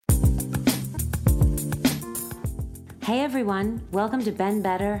Hey everyone, welcome to Been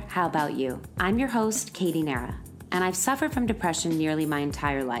Better, How About You? I'm your host, Katie Nehra, and I've suffered from depression nearly my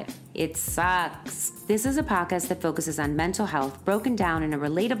entire life. It sucks. This is a podcast that focuses on mental health broken down in a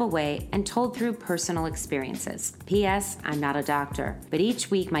relatable way and told through personal experiences. P.S. I'm not a doctor, but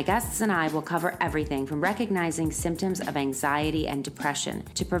each week my guests and I will cover everything from recognizing symptoms of anxiety and depression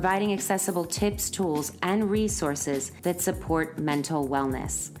to providing accessible tips, tools, and resources that support mental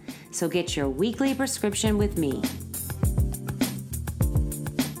wellness. So get your weekly prescription with me.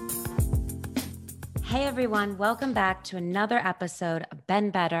 Hey everyone, welcome back to another episode of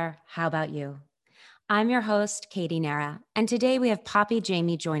Been Better, How About You? I'm your host, Katie Nehra, and today we have Poppy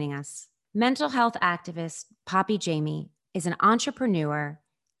Jamie joining us. Mental health activist Poppy Jamie is an entrepreneur,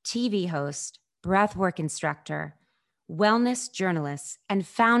 TV host, breathwork instructor, wellness journalist, and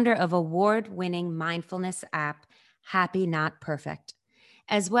founder of award-winning mindfulness app Happy Not Perfect,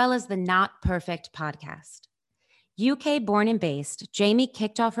 as well as the Not Perfect podcast. UK born and based, Jamie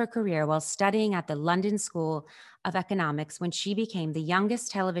kicked off her career while studying at the London School of Economics when she became the youngest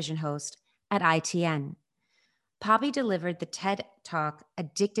television host at ITN. Poppy delivered the TED Talk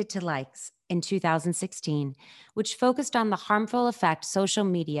Addicted to Likes in 2016, which focused on the harmful effect social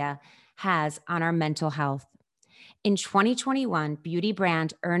media has on our mental health. In 2021, beauty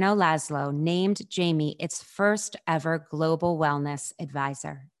brand Erno Laszlo named Jamie its first ever global wellness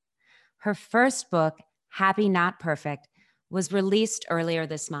advisor. Her first book, Happy Not Perfect, was released earlier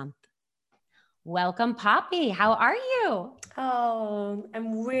this month. Welcome, Poppy. How are you? Oh,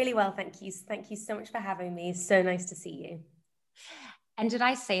 I'm really well, thank you. Thank you so much for having me. So nice to see you. And did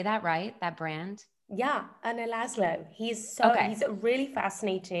I say that right, that brand? Yeah, Erno Laszlo. He's a really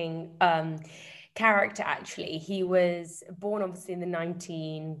fascinating character, actually. He was born obviously in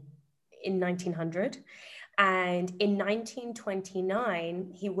 1900. And in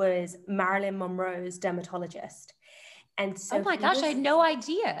 1929, he was Marilyn Monroe's dermatologist. And so oh my gosh, I had no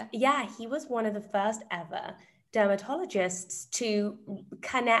idea. Yeah, he was one of the first ever dermatologists to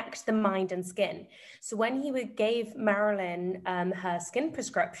connect the mind and skin. So when he gave Marilyn her skin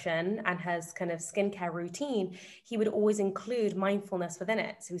prescription and her kind of skincare routine, he would always include mindfulness within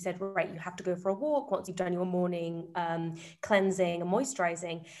it. So he said, right, you have to go for a walk once you've done your morning cleansing and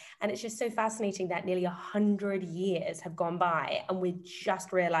moisturizing. And it's just so fascinating that nearly 100 years have gone by and we're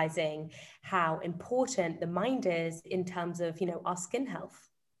just realizing how important the mind is in terms of, our skin health.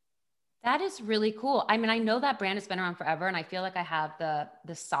 That is really cool. I mean, I know that brand has been around forever, and I feel like I have the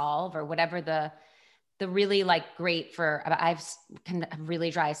Solve or whatever the really like great for. I've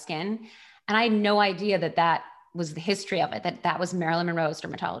really dry skin, and I had no idea that was the history of it. That was Marilyn Monroe's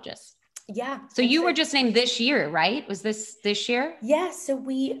dermatologist. Yeah. So you were just named this year, right? Was this year? Yeah. So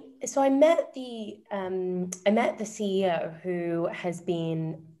I met the CEO who has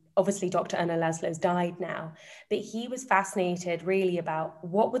been. Obviously, Dr. Erno Laszlo's died now, but he was fascinated really about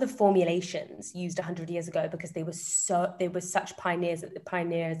what were the formulations used 100 years ago, because they were such pioneers at the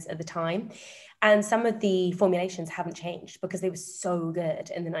time. And some of the formulations haven't changed because they were so good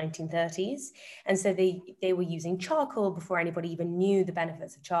in the 1930s. And so they were using charcoal before anybody even knew the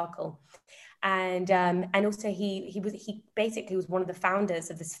benefits of charcoal. And also he basically was one of the founders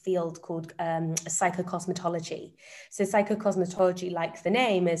of this field called psychocosmetology. So psychocosmetology, like the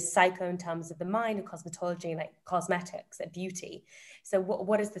name, is psycho in terms of the mind, and cosmetology like cosmetics, beauty. So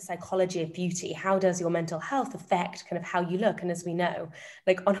what is the psychology of beauty? How does your mental health affect kind of how you look? And as we know,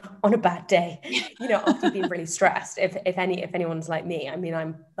 like on a bad day, after you've been really stressed, if anyone's like me, I mean,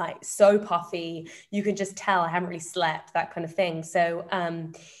 I'm like so puffy, you can just tell I haven't really slept, that kind of thing. So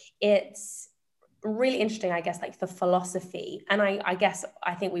it's really interesting, I guess, like the philosophy. And I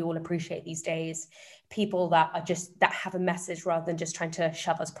think we all appreciate these days people that have a message rather than just trying to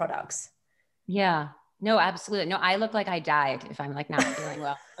shove us products. Yeah, no, absolutely. No, I look like I died if I'm like not feeling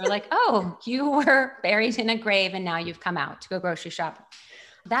well. Or like, oh, you were buried in a grave and now you've come out to go grocery shop.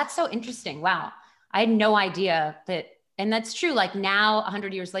 That's so interesting. Wow. I had no idea that. And that's true. Like now,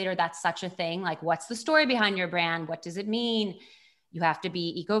 100 years later, that's such a thing. Like, what's the story behind your brand? What does it mean? You have to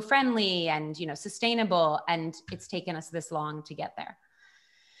be eco-friendly and, sustainable. And it's taken us this long to get there.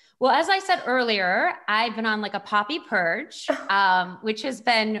 Well, as I said earlier, I've been on like a Poppy purge, which has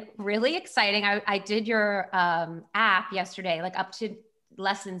been really exciting. I did your app yesterday, like up to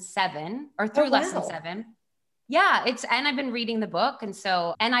lesson 7 or through lesson 7. Yeah, and I've been reading the book.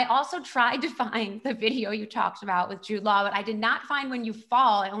 And I also tried to find the video you talked about with Jude Law, but I did not find when you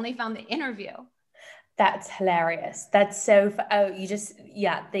fall. I only found the interview. That's hilarious. That's so, I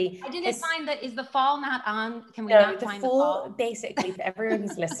didn't find that. Is the fall not on? Can we not find the fall? Basically, for everyone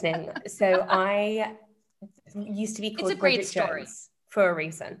who's listening. So I used to be called It's a great Bridget story. Jones for a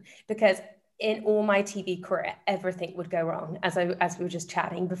reason, because in all my TV career, everything would go wrong, as we were just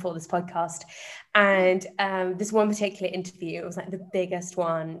chatting before this podcast. And this one particular interview, it was like the biggest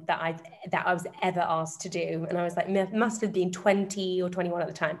one that I was ever asked to do. And I was like, must have been 20 or 21 at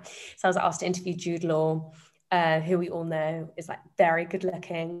the time. So I was asked to interview Jude Law, who we all know is like very good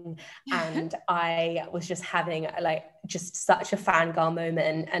looking. And I was just having like just such a fangirl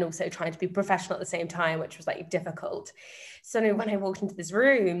moment, and also trying to be professional at the same time, which was like difficult. So when I walked into this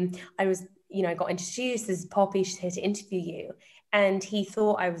room, I was, I got introduced as Poppy, she's here to interview you. And he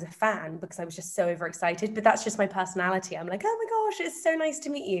thought I was a fan because I was just so overexcited, but that's just my personality. I'm like, oh my gosh, it's so nice to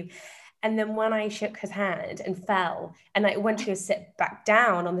meet you. And then when I shook his hand and fell, and I went to go sit back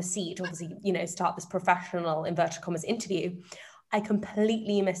down on the seat, obviously, start this professional inverted commas interview, I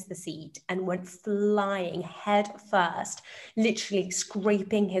completely missed the seat and went flying head first, literally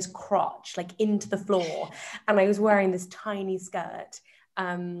scraping his crotch like into the floor. And I was wearing this tiny skirt.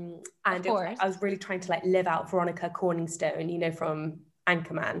 And I was really trying to like live out Veronica Corningstone, from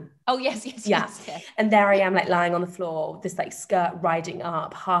Anchorman. Oh, yes. And there I am, like lying on the floor, this like skirt riding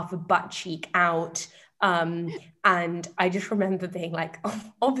up, half a butt cheek out. And I just remember being like, oh,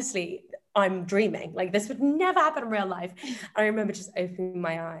 obviously I'm dreaming. Like this would never happen in real life. I remember just opening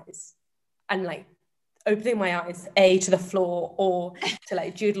my eyes and like opening my eyes, to the floor, or to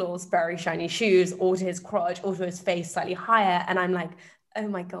like Jude Law's very shiny shoes, or to his crotch, or to his face slightly higher. And I'm like, oh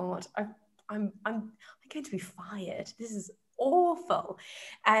my God, I'm going to be fired. This is awful.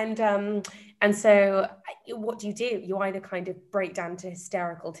 And so what do? You either kind of break down to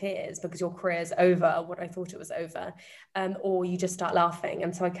hysterical tears because your career's over, what I thought it was over, or you just start laughing.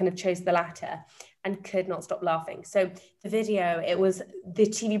 And so I kind of chose the latter and could not stop laughing. So the video, it was the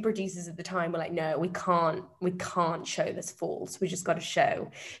TV producers at the time were like, no, we can't show this false. We just got to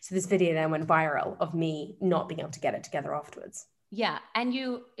show. So this video then went viral of me not being able to get it together afterwards. Yeah. And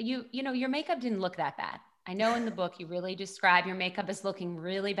you know, your makeup didn't look that bad. I know in the book, you really describe your makeup as looking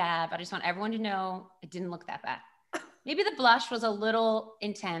really bad, but I just want everyone to know it didn't look that bad. Maybe the blush was a little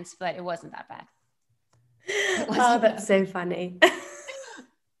intense, but it wasn't that bad. Oh, that's so funny.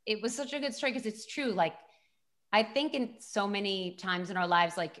 It was such a good story because it's true. Like, I think in so many times in our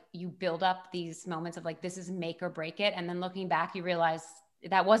lives, like you build up these moments of like, this is make or break it. And then looking back, you realize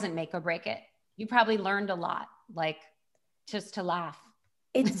that wasn't make or break it. You probably learned a lot, like just to laugh.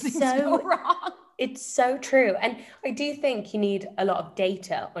 It's so wrong. It's so true. And I do think you need a lot of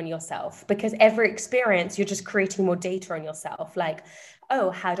data on yourself, because every experience, you're just creating more data on yourself. Like,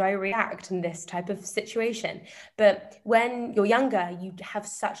 oh, how do I react in this type of situation? But when you're younger, you have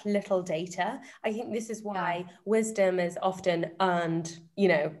such little data. I think this is why wisdom is often earned,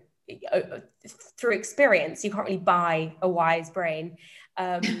 through experience. You can't really buy a wise brain.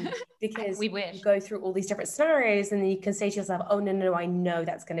 Because you go through all these different scenarios, and then you can say to yourself, oh, no, I know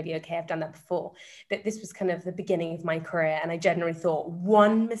that's going to be okay. I've done that before. But this was kind of the beginning of my career. And I generally thought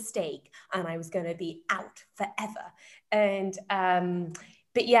one mistake and I was going to be out forever. And,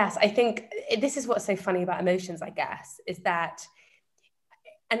 but yes, I think this is what's so funny about emotions, I guess, is that,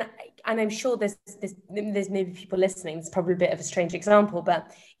 and I'm sure there's maybe people listening, it's probably a bit of a strange example,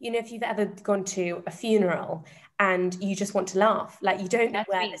 but if you've ever gone to a funeral and you just want to laugh, like you don't know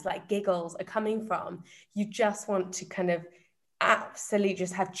where this like giggles are coming from. You just want to kind of absolutely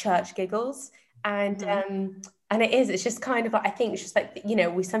just have church giggles. And and it's just kind of, I think it's just like,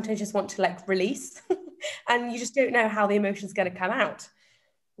 we sometimes just want to like release and you just don't know how the emotion's going to come out.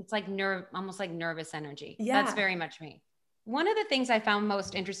 It's like almost like nervous energy. Yeah. That's very much me. One of the things I found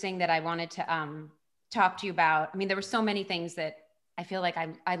most interesting that I wanted to talk to you about, I mean, there were so many things that I feel like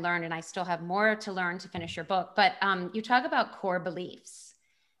I learned, and I still have more to learn to finish your book, but you talk about core beliefs,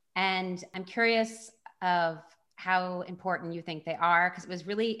 and I'm curious of how important you think they are, because it was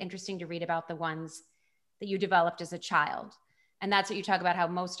really interesting to read about the ones that you developed as a child. And that's what you talk about, how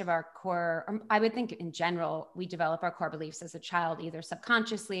most of our core, or I would think in general, we develop our core beliefs as a child, either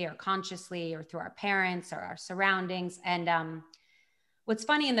subconsciously or consciously, or through our parents or our surroundings. And what's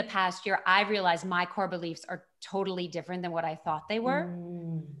funny, in the past year, I've realized my core beliefs are totally different than what I thought they were.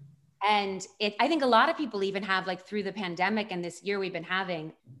 And I think a lot of people even have, like, through the pandemic and this year we've been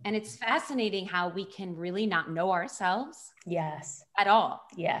having, and it's fascinating how we can really not know ourselves. Yes. At all.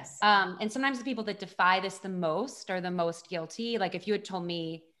 Yes. And sometimes the people that defy this the most are the most guilty. Like if you had told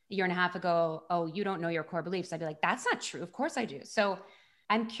me a year and a half ago, oh, you don't know your core beliefs, I'd be like, that's not true. Of course I do. So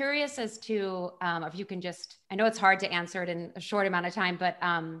I'm curious as to if you can just, I know it's hard to answer it in a short amount of time, but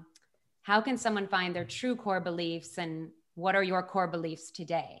how can someone find their true core beliefs, and what are your core beliefs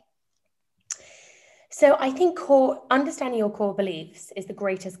today? So I think understanding your core beliefs is the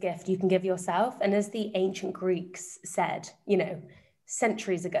greatest gift you can give yourself. And as the ancient Greeks said,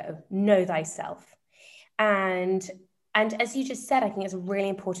 centuries ago, know thyself. And as you just said, I think it's a really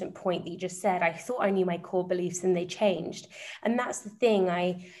important point that you just said. I thought I knew my core beliefs and they changed. And that's the thing.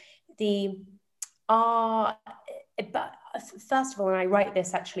 But first of all, and I write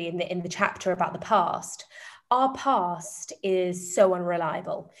this actually in the chapter about the past, our past is so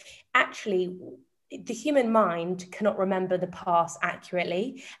unreliable. Actually, the human mind cannot remember the past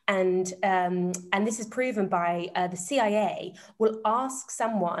accurately, and this is proven by the CIA will ask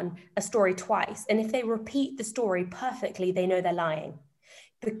someone a story twice, and if they repeat the story perfectly, they know they're lying.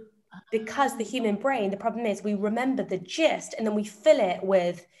 Because the human brain, the problem is we remember the gist and then we fill it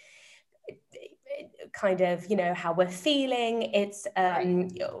with kind of, how we're feeling. It's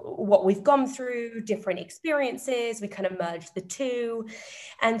what we've gone through, different experiences. We kind of merge the two.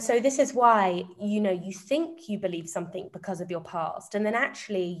 And so this is why, you think you believe something because of your past. And then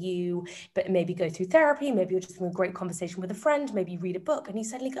actually but maybe go through therapy, maybe you're just having a great conversation with a friend, maybe you read a book and you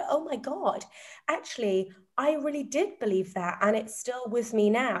suddenly go, oh my God, actually, I really did believe that, and it's still with me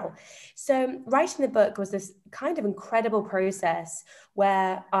now. So writing the book was this kind of incredible process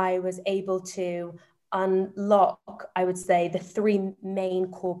where I was able to unlock, I would say, the three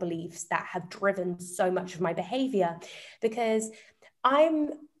main core beliefs that have driven so much of my behavior. Because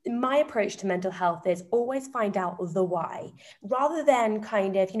my approach to mental health is always find out the why, rather than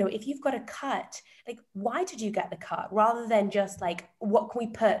kind of, if you've got a cut, like, why did you get the cut? Rather than just like, what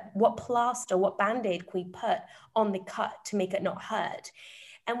plaster, what band-aid can we put on the cut to make it not hurt?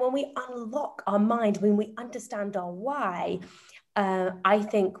 And when we unlock our mind, when we understand our why, I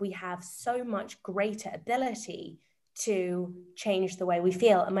think we have so much greater ability to change the way we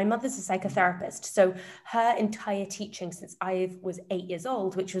feel. And my mother's a psychotherapist, so her entire teaching since I was 8 years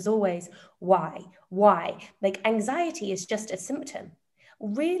old, which was always why, like anxiety is just a symptom.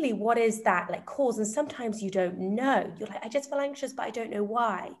 Really, what is that like cause? And sometimes you don't know. You're like, I just feel anxious, but I don't know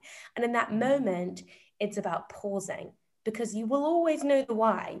why. And in that moment, it's about pausing, because you will always know the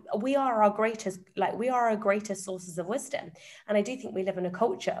why. We are our greatest sources of wisdom. And I do think we live in a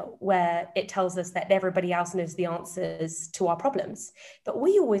culture where it tells us that everybody else knows the answers to our problems, but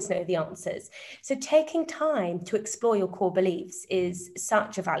we always know the answers. So taking time to explore your core beliefs is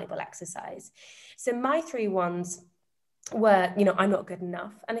such a valuable exercise. So my 3 ones were, I'm not good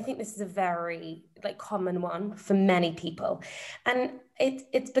enough. And I think this is a very common one for many people. And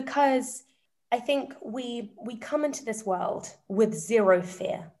it's because I think we come into this world with zero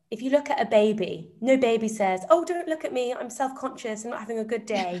fear. If you look at a baby, no baby says, oh, don't look at me, I'm self-conscious, I'm not having a good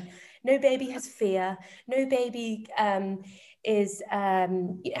day. No baby has fear. No baby has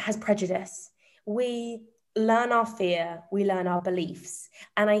prejudice. We learn our fear, we learn our beliefs.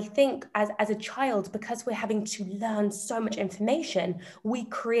 And I think as a child, because we're having to learn so much information, we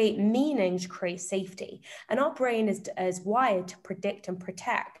create meaning to create safety. And our brain is wired to predict and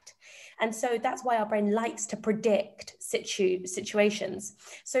protect. And so that's why our brain likes to predict situations.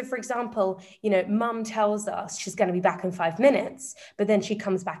 So for example, mum tells us she's going to be back in 5 minutes, but then she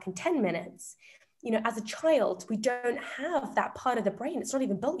comes back in 10 minutes. As a child, we don't have that part of the brain. It's not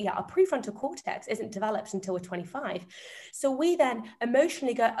even built yet. Our prefrontal cortex isn't developed until we're 25. So we then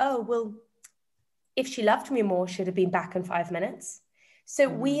emotionally go, oh, well, if she loved me more, she'd have been back in 5 minutes. So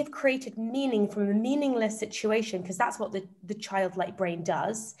we have created meaning from a meaningless situation, because that's what the childlike brain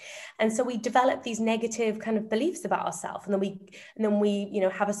does. And so we develop these negative kind of beliefs about ourselves. And then we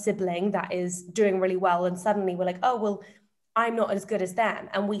have a sibling that is doing really well. And suddenly we're like, oh, well, I'm not as good as them.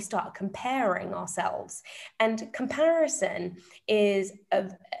 And we start comparing ourselves. And comparison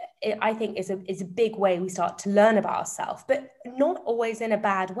I think is a big way we start to learn about ourselves, but not always in a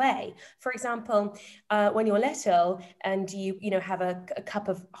bad way. For example, when you're little and you have a cup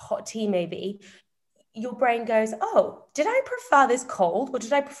of hot tea, maybe your brain goes, oh, did I prefer this cold or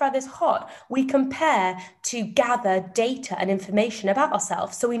did I prefer this hot? We compare to gather data and information about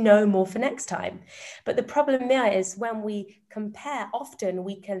ourselves so we know more for next time. But the problem there is when we compare, often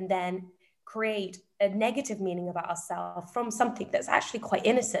we can then create a negative meaning about ourselves from something that's actually quite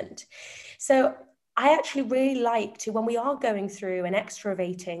innocent. So I actually really like to, when we are going through and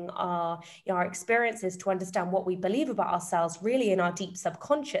extravating our experiences, to understand what we believe about ourselves really in our deep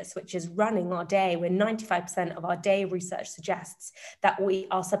subconscious, which is running our day, where 95% of our day research suggests that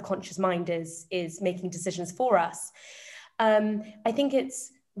our subconscious mind is making decisions for us. I think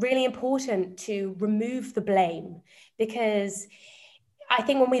it's really important to remove the blame, because I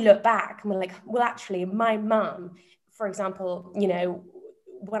think when we look back and we're like, well, actually, my mum, for example,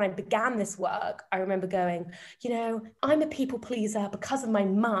 when I began this work, I remember going, I'm a people pleaser because of my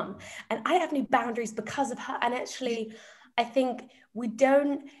mum, and I have no boundaries because of her. And actually, I think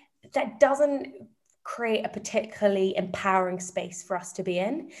that doesn't create a particularly empowering space for us to be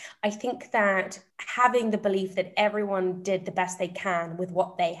in. I think that having the belief that everyone did the best they can with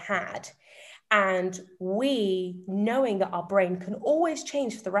what they had, and we, knowing that our brain can always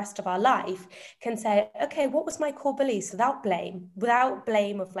change for the rest of our life, can say, okay, what was my core beliefs without blame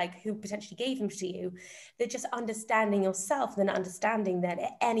of like who potentially gave them to you. They're just understanding yourself and then understanding that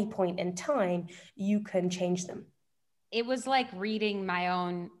at any point in time, you can change them. It was like reading my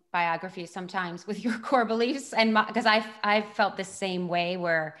own biography sometimes with your core beliefs. And because I've felt the same way,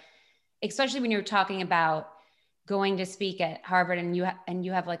 where, especially when you're talking about going to speak at Harvard and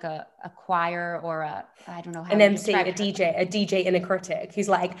you have like a choir or I don't know how an MC, a DJ and a critic who's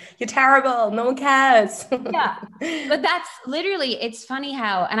like, you're terrible, no one cares. Yeah. But that's literally, it's funny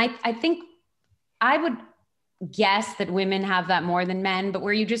how, and I think I would guess that women have that more than men, but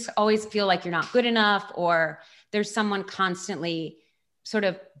where you just always feel like you're not good enough, or there's someone constantly sort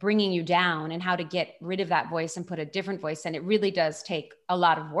of bringing you down, and how to get rid of that voice and put a different voice. And it really does take a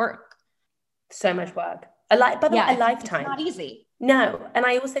lot of work. So much work. A lifetime. It's not easy. No. And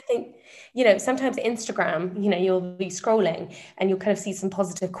I also think, sometimes Instagram, you'll be scrolling and you'll kind of see some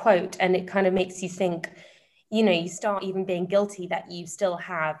positive quote, and it kind of makes you think, you start even being guilty that you still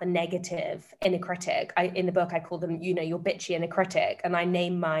have a negative inner critic. In the book, I call them, your bitchy inner critic. And I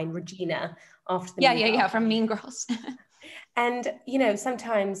name mine Regina after the Yeah, from Mean Girls. And,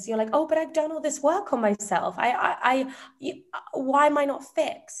 sometimes you're like, oh, but I've done all this work on myself. Why am I not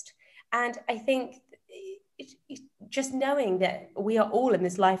fixed? And I think just knowing that we are all in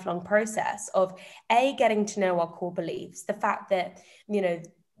this lifelong process of getting to know our core beliefs, the fact that,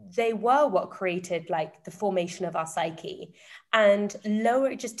 they were what created like the formation of our psyche, and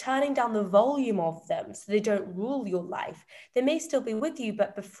just turning down the volume of them so they don't rule your life. They may still be with you,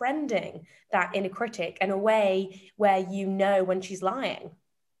 but befriending that inner critic in a way where when she's lying.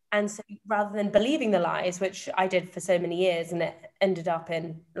 And so rather than believing the lies, which I did for so many years, and it ended up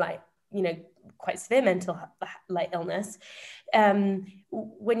in quite severe mental illness,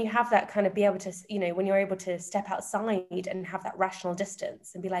 when you have that kind of be able to, when you're able to step outside and have that rational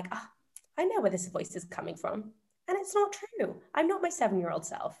distance and be like, I know where this voice is coming from, and it's not true. I'm not my 7-year-old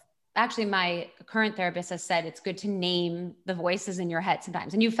self. Actually, my current therapist has said it's good to name the voices in your head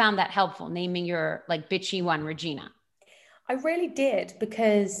sometimes. And you found that helpful, naming your like bitchy one, Regina. I really did,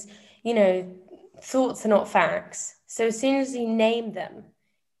 because, thoughts are not facts. So as soon as you name them,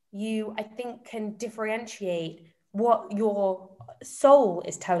 you, I think, can differentiate what your soul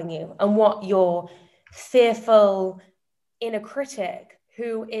is telling you and what your fearful inner critic,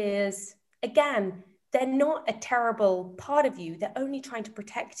 who is, again, they're not a terrible part of you. They're only trying to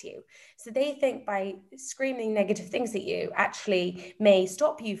protect you. So they think by screaming negative things at you actually may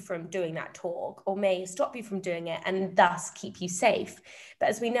stop you from doing that talk, or may stop you from doing it and thus keep you safe. But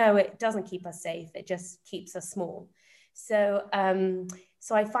as we know, it doesn't keep us safe. It just keeps us small. So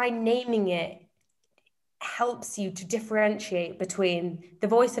I find naming it helps you to differentiate between the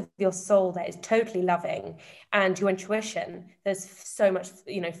voice of your soul that is totally loving and your intuition there's so much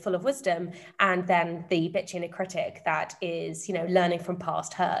full of wisdom, and then the bitchy inner critic that is learning from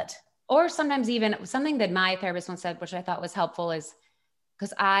past hurt. Or sometimes even something that my therapist once said, which I thought was helpful, is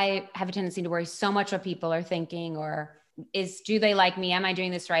because I have a tendency to worry so much what people are thinking, or do they like me? Am I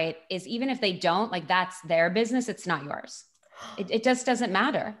doing this right? Is even if they don't, like, that's their business. It's not yours. It just doesn't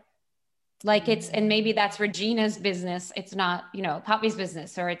matter. Like and maybe that's Regina's business. It's not, Poppy's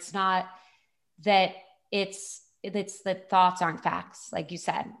business, or it's not that it's that thoughts aren't facts, like you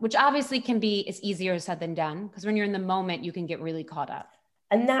said, which obviously is easier said than done. Because when you're in the moment, you can get really caught up.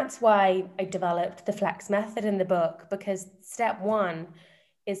 And that's why I developed the flex method in the book, because step 1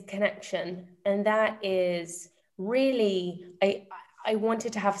 is connection. And that is really, I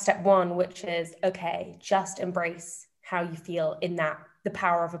wanted to have step 1, which is, okay, just embrace how you feel in that, the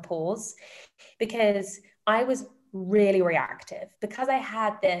power of a pause. Because I was really reactive, because I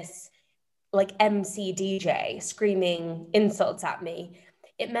had this like MC DJ screaming insults at me.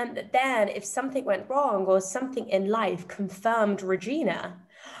 It meant that then if something went wrong or something in life confirmed Regina,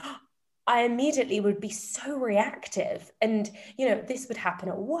 I immediately would be so reactive. And, this would happen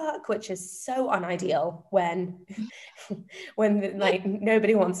at work, which is so unideal when like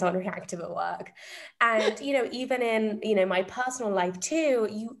nobody wants someone reactive at work. And, even in, my personal life too,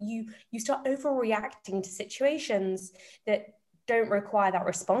 you start overreacting to situations that don't require that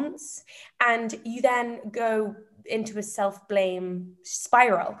response. And you then go into a self-blame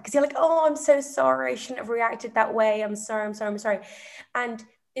spiral, because you're like, oh, I'm so sorry. I shouldn't have reacted that way. I'm sorry. And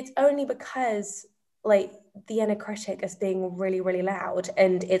it's only because like the inner critic is being really, really loud,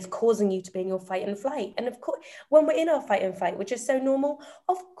 and it's causing you to be in your fight and flight. And of course, when we're in our fight and flight, which is so normal,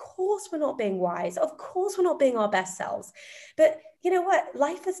 of course we're not being wise. Of course we're not being our best selves. But you know what?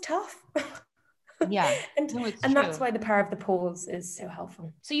 Life is tough. Yeah. and No, it's and true. that's why the power of the pause is so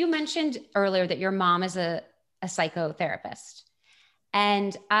helpful. So you mentioned earlier that your mom is a psychotherapist.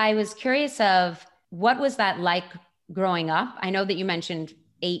 And I was curious of what was that like growing up? I know that you mentioned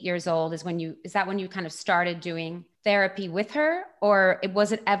 8 years old is that when you kind of started doing therapy with her? Or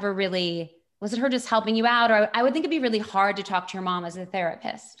was it ever really, was it her just helping you out? Or I would think it'd be really hard to talk to your mom as a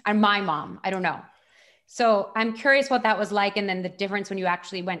therapist. And my mom, I don't know. So I'm curious what that was like. And then the difference when you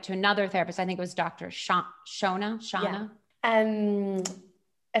actually went to another therapist. I think it was Dr. Shona. Yeah. And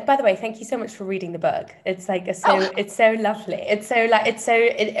by the way, thank you so much for reading the book. It's like it's so lovely.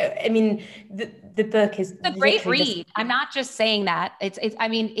 I mean, the book is It's a great literally read. I'm not just saying that. I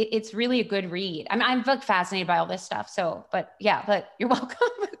mean, it's really a good read. I'm like fascinated by all this stuff. So, but yeah, but you're welcome.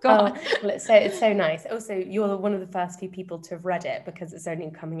 Go on. Well, it's so nice. Also, you're one of the first few people to have read it because it's only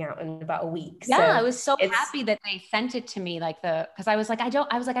coming out in about a week. Yeah, So I was so happy that they sent it to me, because I was like,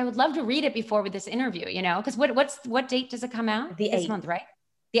 I would love to read it before with this interview, because what date does it come out? The This 8th. month, right?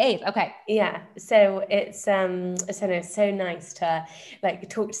 The 8th. Okay. Yeah. So it's so nice to like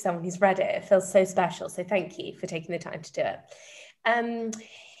talk to someone who's read it. It feels so special. So thank you for taking the time to do it.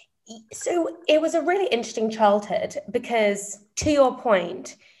 So it was a really interesting childhood because, to your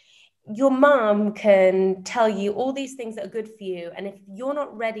point, your mom can tell you all these things that are good for you. And if you're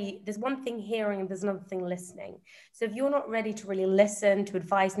not ready, there's one thing hearing and there's another thing listening. So if you're not ready to really listen to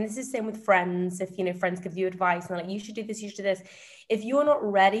advice, and this is the same with friends, if, friends give you advice and they're like, you should do this, you should do this. If you're not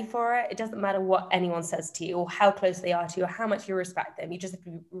ready for it, it doesn't matter what anyone says to you or how close they are to you or how much you respect them. You just have to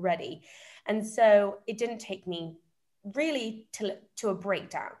be ready. And so it didn't take me really to a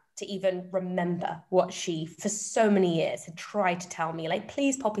breakdown to even remember what she for so many years had tried to tell me, like,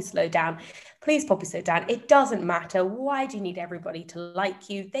 please Poppy, slow down, please Poppy, slow down, it doesn't matter, why do you need everybody to like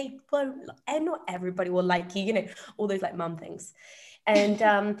you, they won't, and not everybody will like you, all those like mum things. And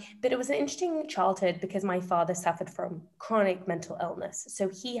but it was an interesting childhood because my father suffered from chronic mental illness, so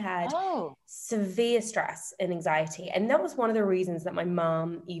he had severe stress and anxiety, and that was one of the reasons that my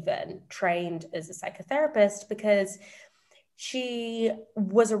mom even trained as a psychotherapist, because she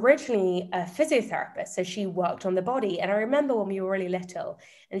was originally a physiotherapist, so she worked on the body. And I remember when we were really little,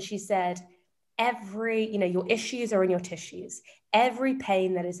 and she said, your issues are in your tissues. Every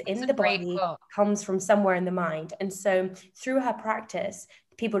pain that is in the body comes from somewhere in the mind. And so through her practice,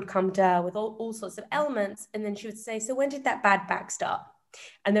 people would come to her with all sorts of ailments. And then she would say, so when did that bad back start?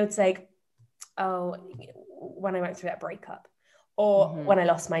 And they would say, oh, when I went through that breakup, or when I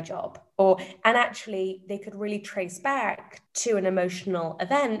lost my job, and actually they could really trace back to an emotional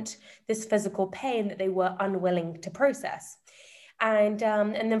event, this physical pain that they were unwilling to process. And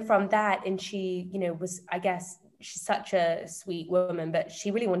then from that, and she, was, I guess, she's such a sweet woman, but she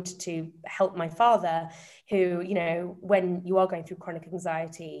really wanted to help my father, who, when you are going through chronic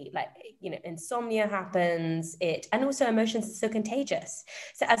anxiety, like, insomnia happens, and also emotions are so contagious.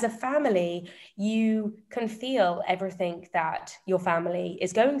 So as a family, you can feel everything that your family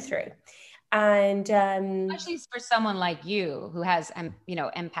is going through. And especially for someone like you who has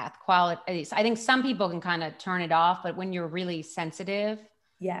empath qualities, I think some people can kind of turn it off, but when you're really sensitive,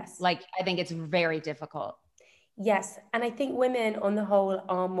 yes, I think it's very difficult. Yes. And I think women on the whole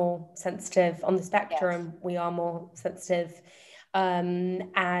are more sensitive. On the spectrum, yes, we are more sensitive. And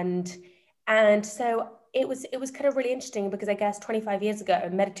so it was kind of really interesting because I guess 25 years ago,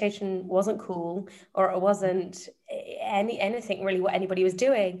 meditation wasn't cool, or it wasn't anything really what anybody was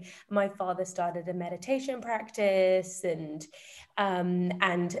doing. My father started a meditation practice, and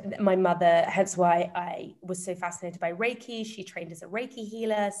my mother, hence why I was so fascinated by Reiki. She trained as a Reiki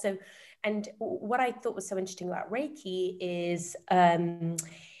healer. So, and what I thought was so interesting about Reiki is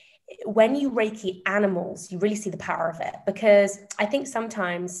when you Reiki animals, you really see the power of it. Because I think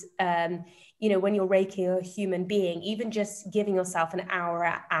sometimes, when you're Reiki a human being, even just giving yourself an hour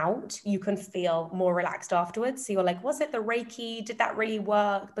out, you can feel more relaxed afterwards. So you're like, was it the Reiki? Did that really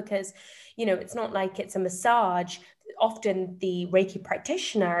work? Because, it's not like it's a massage. Often the Reiki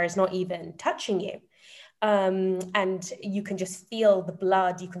practitioner is not even touching you. And you can just feel the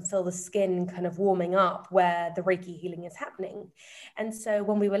blood, you can feel the skin kind of warming up where the Reiki healing is happening. And so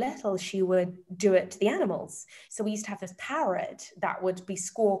when we were little, she would do it to the animals. So we used to have this parrot that would be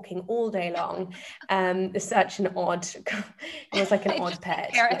squawking all day long. Such an odd, it was like an odd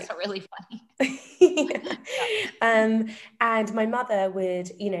pet. Parrots are really funny. And my mother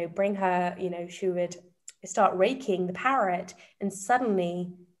would, bring her, she would start raking the parrot, and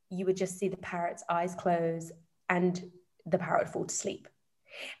suddenly you would just see the parrot's eyes close and the parrot would fall to sleep.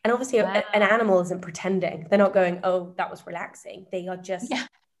 And obviously an animal isn't pretending. They're not going, oh, that was relaxing. They are just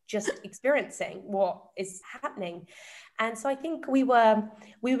experiencing what is happening. And so I think we were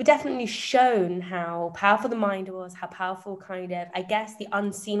definitely shown how powerful the mind was, how powerful kind of, I guess, the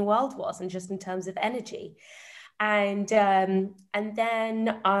unseen world was, and just in terms of energy. And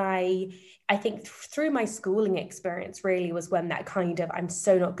then I think through my schooling experience really was when that kind of, I'm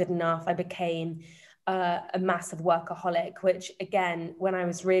so not good enough, I became a massive workaholic, which again, when I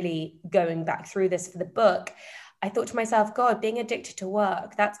was really going back through this for the book, I thought to myself, God, being addicted to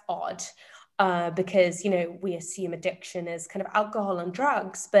work, that's odd. Because, we assume addiction is kind of alcohol and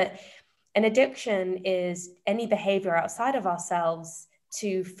drugs, but an addiction is any behavior outside of ourselves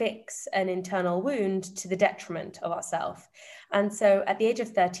to fix an internal wound to the detriment of ourselves. And so at the age of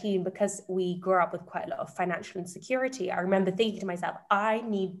 13, because we grew up with quite a lot of financial insecurity, I remember thinking to myself, I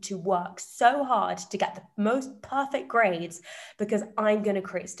need to work so hard to get the most perfect grades because I'm going to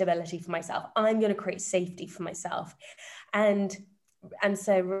create stability for myself. I'm going to create safety for myself. And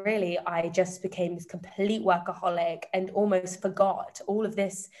so really, I just became this complete workaholic and almost forgot all of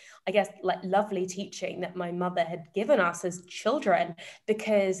this, I guess, like lovely teaching that my mother had given us as children,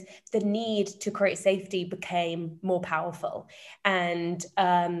 because the need to create safety became more powerful. And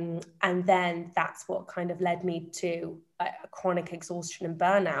then that's what kind of led me to chronic exhaustion and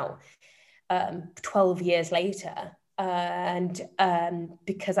burnout 12 years later.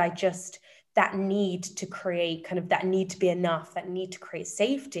 Because I just... that need to create kind of that need to be enough, that need to create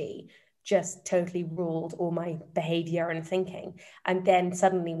safety just totally ruled all my behavior and thinking. And then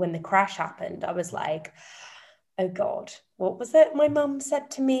suddenly when the crash happened, I was like, oh God, what was it my mum said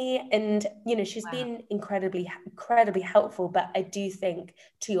to me? And, she's been incredibly helpful. But I do think,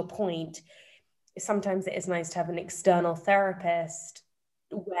 to your point, sometimes it is nice to have an external therapist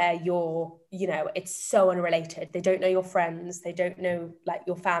where you're, it's so unrelated. They don't know your friends. They don't know like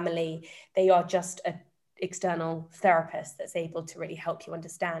your family. They are just an external therapist that's able to really help you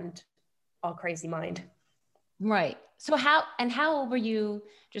understand our crazy mind. Right. So how old were you,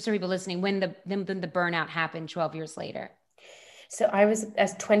 just so people listening, when the burnout happened 12 years later? So I was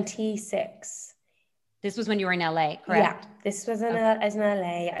 26. This was when you were in LA, correct? Yeah, this was in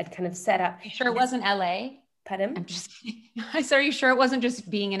LA. I'd kind of set up. You sure it wasn't LA? Pardon? I'm just kidding. So are you sure it wasn't just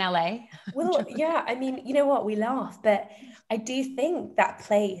being in LA? Well, yeah, I mean, you know what, we laugh, but I do think that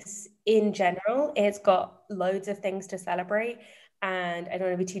place in general, it's got loads of things to celebrate. And I don't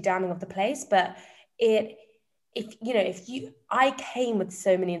want to be too damning of the place, but I came with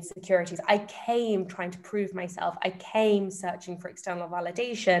so many insecurities. I came trying to prove myself. I came searching for external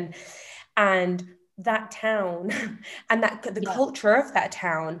validation. And that town and the culture of that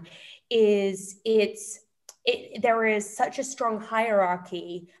town there is such a strong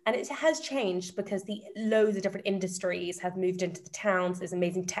hierarchy, and it has changed because loads of different industries have moved into the towns. There's an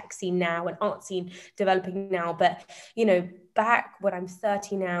amazing tech scene now and art scene developing now. But, back when I'm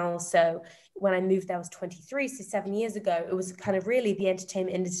 30 now, so when I moved there, I was 23, so 7 years ago, it was kind of really the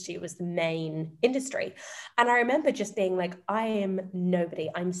entertainment industry was the main industry. And I remember just being like, I am nobody.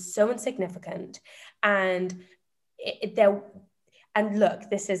 I'm so insignificant. And and look,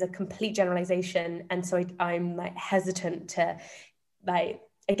 this is a complete generalization. And so I'm like hesitant to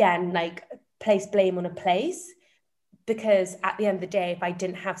place blame on a place, because at the end of the day, if I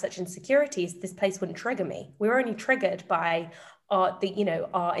didn't have such insecurities, this place wouldn't trigger me. We're only triggered by our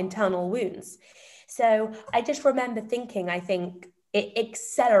internal wounds. So I just remember thinking, I think it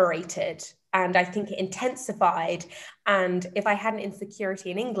accelerated and I think it intensified. And if I had an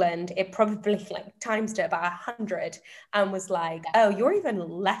insecurity in England, it probably times to about 100 and was like, oh, you're even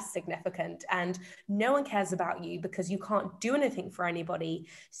less significant and no one cares about you because you can't do anything for anybody.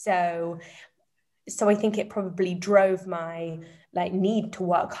 So I think it probably drove my need to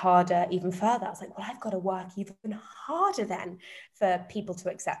work harder even further. I was like, well, I've got to work even harder then for people to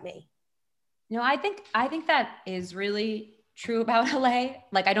accept me. No, I think that is really true about LA.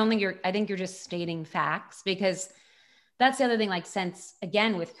 I think you're just stating facts, because that's the other thing, since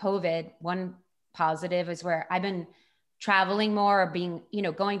again, with COVID, one positive is where I've been traveling more, or being,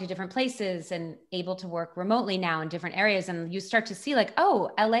 going to different places and able to work remotely now in different areas. And you start to see oh,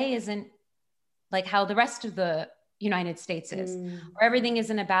 LA isn't like how the rest of the United States is, or everything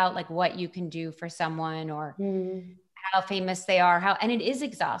isn't about what you can do for someone or how famous they are, and it is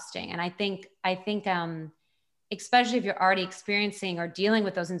exhausting. And I think, especially if you're already experiencing or dealing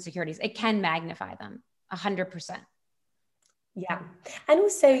with those insecurities, it can magnify them 100%. Yeah. And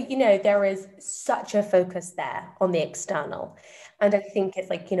also, there is such a focus there on the external. And I think it's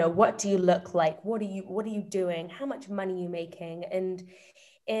what do you look like? What are you doing? How much money are you making? And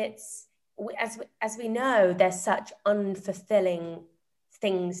as we know, there's such unfulfilling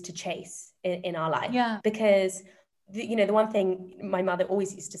things to chase in our life. Yeah. Because the one thing my mother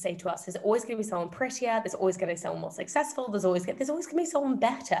always used to say to us is always going to be someone prettier, there's always going to be someone more successful, there's always going to be someone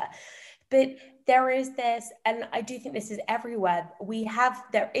better. But there is this, and I do think this is everywhere,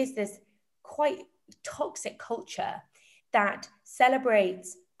 there is this quite toxic culture that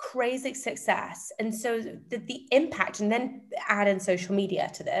celebrates crazy success. And so the impact, and then add in social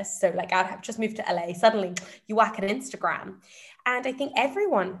media to this. So like I'd have just moved to LA, suddenly you whack an Instagram. And I think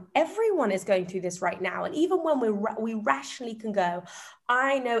everyone is going through this right now. And even when we rationally can go,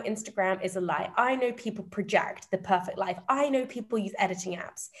 I know Instagram is a lie. I know people project the perfect life. I know people use editing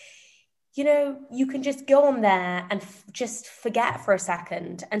apps. You can just go on there and just forget for a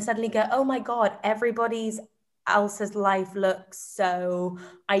second and suddenly go, oh my God, everybody's else's life looks so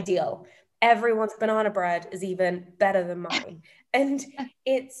ideal. Everyone's banana bread is even better than mine. And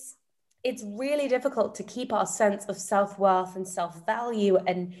it's really difficult to keep our sense of self-worth and self-value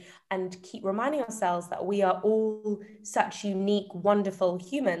and keep reminding ourselves that we are all such unique, wonderful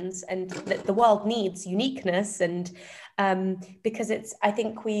humans, and that the world needs uniqueness. And because I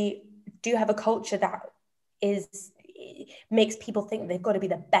think we do have a culture that makes people think they've got to be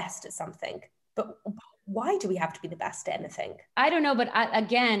the best at something. But why do we have to be the best at anything? I don't know, but I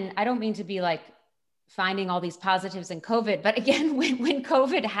don't mean to be like finding all these positives in COVID, but again, when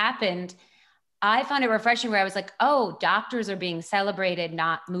COVID happened, I found it refreshing where I was like, oh, doctors are being celebrated,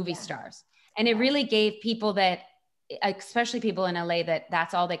 not movie stars. And it really gave people that, especially people in LA,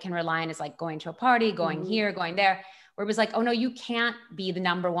 that's all they can rely on is like going to a party, going here, going there, where it was like, oh no, you can't be the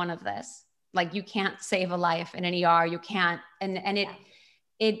number one of this. Like you can't save a life in an ER. You can't. And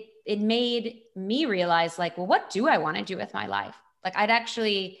it made me realize like, well, what do I want to do with my life? Like I'd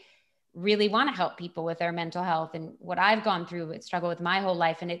actually really want to help people with their mental health and what I've gone through, struggle with my whole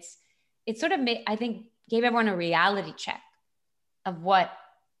life. And it sort of I think gave everyone a reality check of what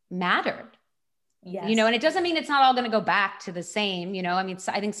mattered. Yes. And it doesn't mean it's not all going to go back to the same, I mean,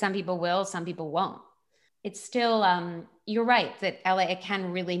 I think some people will, some people won't. It's still, you're right that LA, it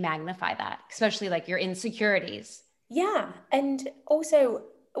can really magnify that, especially like your insecurities. Yeah. And also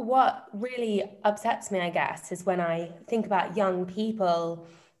what really upsets me, I guess, is when I think about young people,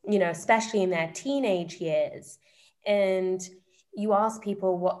 especially in their teenage years, and you ask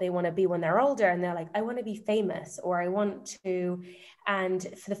people what they want to be when they're older, and they're like, I want to be famous, or I want to, and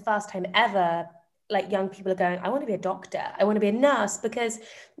for the first time ever, like young people are going, I want to be a doctor, I want to be a nurse, because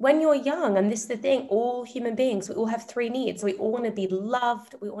when you're young, and this is the thing, all human beings, we all have three needs. We all want to be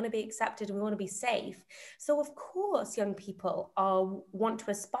loved, we want to be accepted, and we want to be safe. So of course, young people want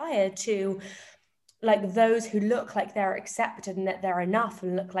to aspire to like those who look like they're accepted and that they're enough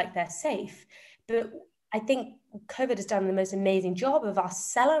and look like they're safe. But I think COVID has done the most amazing job of us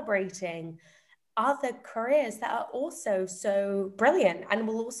celebrating other careers that are also so brilliant and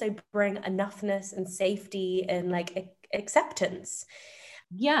will also bring enoughness and safety and like acceptance.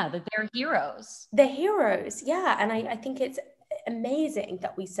 Yeah, that they're heroes. They're heroes, yeah. And I think it's amazing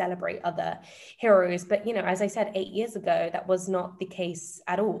that we celebrate other heroes. But, as I said, 8 years ago, that was not the case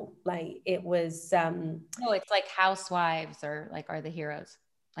at all. Like it was... No, it's like housewives are the heroes,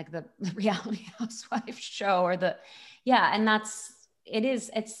 like the reality housewife show or and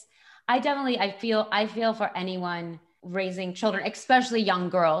I feel for anyone raising children, especially young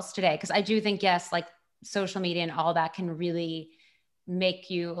girls today. Cause I do think, yes, like social media and all that can really make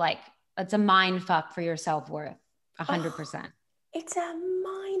you like, it's a mind fuck for your self-worth. 100%. It's a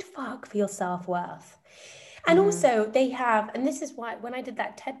mind fuck for your self-worth. And also they have, and this is why when I did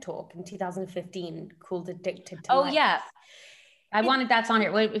that TED talk in 2015 called Addicted to Life. Yeah. That's on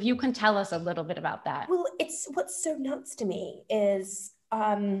here. If you can tell us a little bit about that. Well, it's what's so nuts to me is,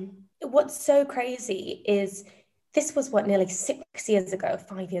 what's so crazy is this was nearly 6 years ago,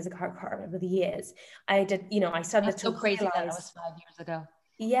 5 years ago, I can't remember the years. I did, I started to crazy that was 5 years ago.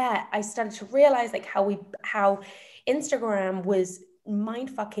 Yeah, I started to realize like how Instagram was mind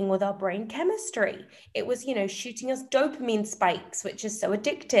fucking with our brain chemistry. It was, shooting us dopamine spikes, which is so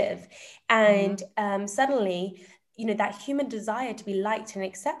addictive. And suddenly, that human desire to be liked and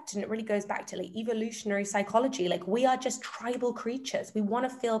accepted, and it really goes back to like evolutionary psychology. Like we are just tribal creatures. We want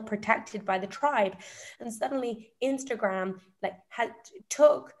to feel protected by the tribe. And suddenly Instagram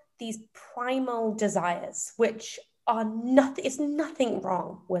took these primal desires, which are nothing, it's nothing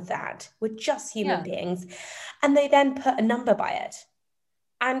wrong with that. We're just human beings. And they then put a number by it.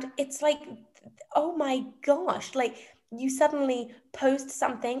 And it's like, oh my gosh, like you suddenly post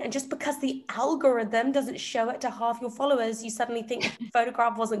something, and just because the algorithm doesn't show it to half your followers, you suddenly think the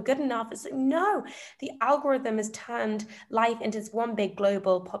photograph wasn't good enough. It's like, no, the algorithm has turned life into this one big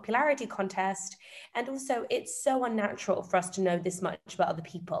global popularity contest. And also, it's so unnatural for us to know this much about other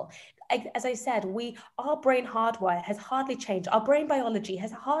people. As I said, our brain hardware has hardly changed. Our brain biology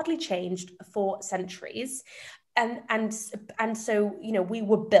has hardly changed for centuries. And so, we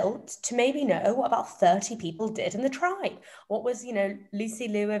were built to maybe know what about 30 people did in the tribe. What was, Lucy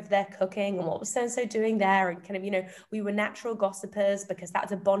Liu over there cooking, and what was so-and-so doing there, and kind of, we were natural gossipers because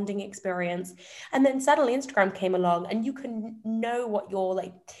that's a bonding experience. And then suddenly Instagram came along, and you can know what your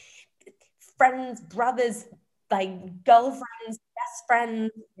like friends, brothers, like girlfriends, best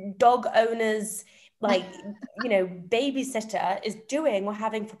friends, dog owners, like babysitter is doing or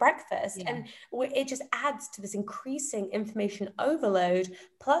having for breakfast. Yeah. And it just adds to this increasing information overload,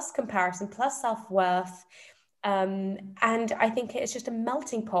 plus comparison, plus self-worth. And I think it's just a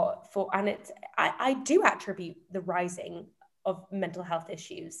melting pot I do attribute the rising of mental health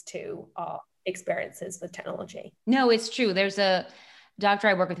issues to our experiences with technology. No, it's true. There's a doctor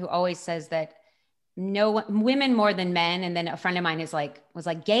I work with who always says that no women more than men. And then a friend of mine was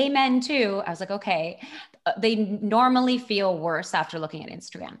like, gay men too. I was like, okay. They normally feel worse after looking at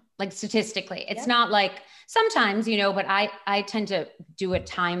Instagram, like statistically. It's not like sometimes, but I tend to do a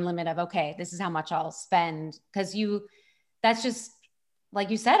time limit of, okay, this is how much I'll spend. Cause that's just, like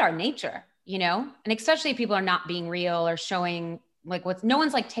you said, our nature, and especially if people are not being real or showing like no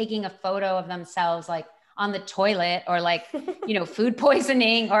one's like taking a photo of themselves, like on the toilet, or like, food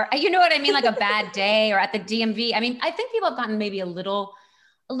poisoning, or, you know what I mean? Like a bad day, or at the DMV. I mean, I think people have gotten maybe a little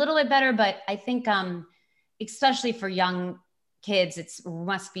bit better, but I think, especially for young kids,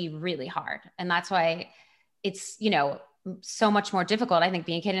 must be really hard. And that's why it's, so much more difficult, I think,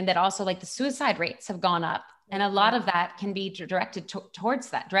 being a kid. And that also, like, the suicide rates have gone up. And a lot of that can be directed towards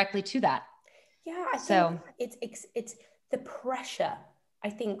that, directly to that. Yeah, I think it's the pressure, I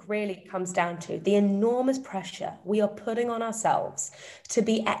think, really comes down to the enormous pressure we are putting on ourselves to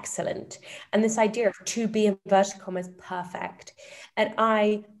be excellent. And this idea of to be, in inverted commas, perfect. And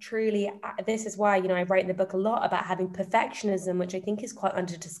this is why, I write in the book a lot about having perfectionism, which I think is quite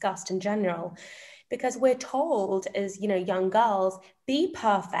under discussed in general. Because we're told as, young girls, be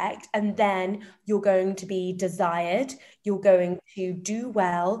perfect, and then you're going to be desired, you're going to do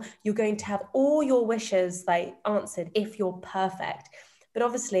well, you're going to have all your wishes like answered if you're perfect. But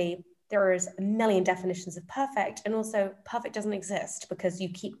obviously there is a million definitions of perfect, and also perfect doesn't exist, because you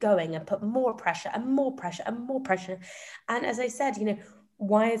keep going and put more pressure and more pressure and more pressure. And as I said,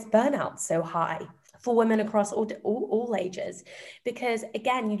 why is burnout so high for women across all ages? Because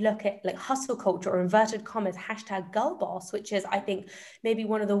again, you look at like hustle culture, or inverted commas, hashtag girl boss, which is, I think, maybe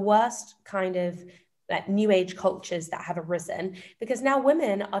one of the worst kind of like new age cultures that have arisen, because now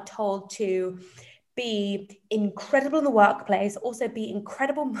women are told to be incredible in the workplace, also be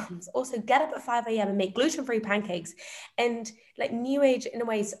incredible moms, also get up at 5 a.m. and make gluten-free pancakes. And like new age, in a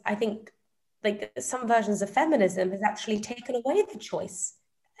way, I think like some versions of feminism has actually taken away the choice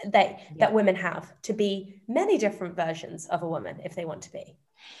that women have to be many different versions of a woman if they want to be.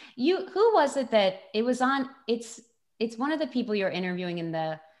 Who was it that it was on? It's one of the people you're interviewing in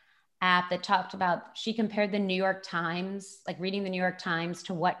the app that talked about, she compared the New York Times, like reading the New York Times,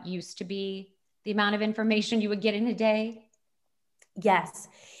 to what used to be the amount of information you would get in a day. Yes.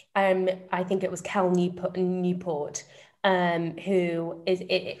 I think it was Cal Newport, who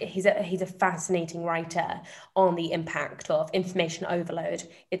he's a fascinating writer on the impact of information overload.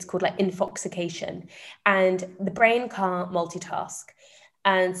 It's called like intoxicating, and the brain can't multitask.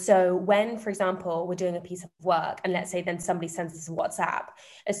 And so when, for example, we're doing a piece of work, and let's say then somebody sends us a WhatsApp,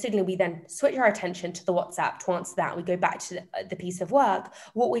 as soon as we then switch our attention to the WhatsApp to answer that, we go back to the piece of work,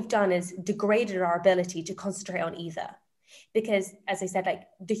 what we've done is degraded our ability to concentrate on either. Because, as I said, like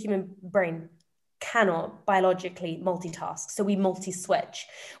the human brain cannot biologically multitask. So we multi-switch,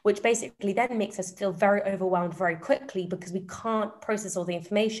 which basically then makes us feel very overwhelmed very quickly, because we can't process all the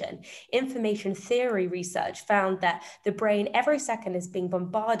information. Information theory research found that the brain every second is being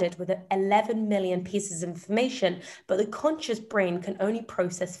bombarded with 11 million pieces of information, but the conscious brain can only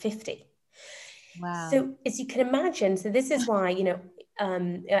process 50. Wow. So as you can imagine, so this is why,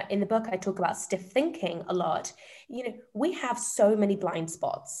 in the book, I talk about stiff thinking a lot. We have so many blind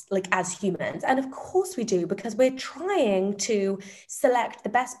spots, like as humans. And of course we do, because we're trying to select the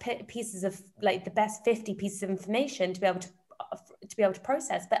best pieces of, like the best 50 pieces of information to be able to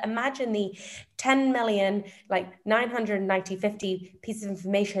process. But imagine the 10 million, like 950 pieces of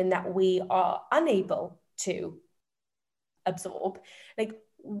information that we are unable to absorb. Like,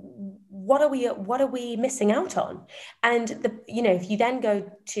 what are we missing out on? And if you then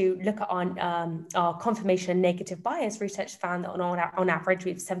go to look at our confirmation and negative bias, research found that on average,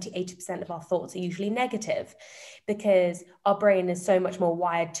 we have 70-80% of our thoughts are usually negative, because our brain is so much more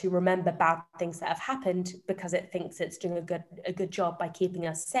wired to remember bad things that have happened, because it thinks it's doing a good job by keeping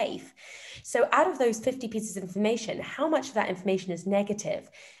us safe. So out of those 50 pieces of information, how much of that information is negative?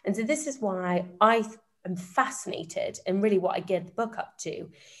 And so this is why I'm fascinated, and really what I geared the book up to.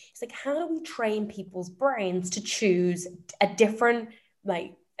 It's like, how do we train people's brains to choose a different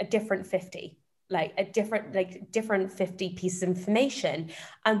 50, different 50 pieces of information?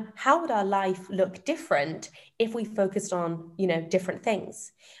 How would our life look different if we focused on, different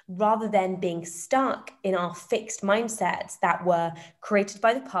things, rather than being stuck in our fixed mindsets that were created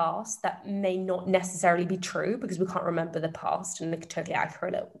by the past, that may not necessarily be true because we can't remember the past in a totally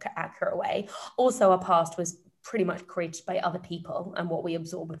accurate way. Also, our past was pretty much created by other people and what we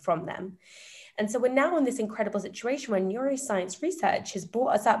absorbed from them. And so we're now in this incredible situation where neuroscience research has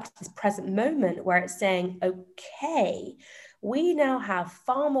brought us up to this present moment where it's saying, okay, we now have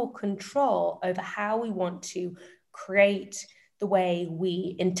far more control over how we want to create the way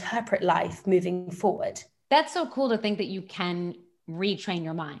we interpret life moving forward. That's so cool to think that you can retrain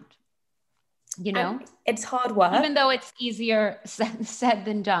your mind. And it's hard work. Even though it's easier said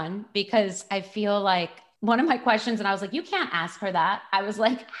than done, because I feel like one of my questions, and I was like, you can't ask her that. I was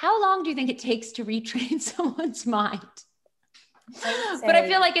like, how long do you think it takes to retrain someone's mind? But I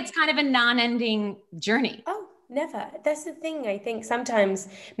feel like it's kind of a non-ending journey. Oh, never. That's the thing. I think sometimes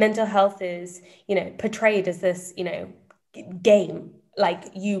mental health is, portrayed as this, game, like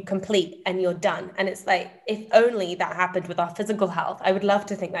you complete and you're done. And it's like, if only that happened with our physical health. I would love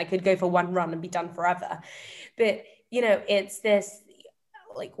to think that I could go for one run and be done forever. But, it's this,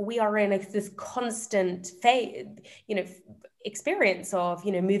 like, we are in this constant phase, experience of,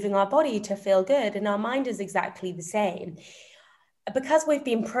 moving our body to feel good. And our mind is exactly the same. Because we've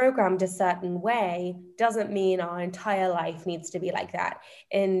been programmed a certain way doesn't mean our entire life needs to be like that.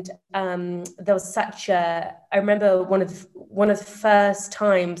 And there was I remember one of the first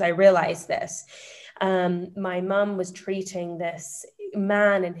times I realized this. My mum was treating this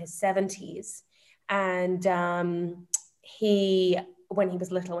man in his 70s, and when he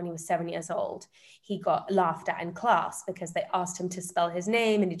was little, when he was 7 years old, he got laughed at in class because they asked him to spell his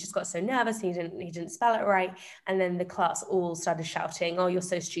name, and he just got so nervous and he didn't spell it right. And then the class all started shouting, "Oh, you're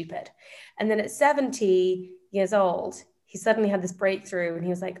so stupid." And then at 70 years old, he suddenly had this breakthrough, and he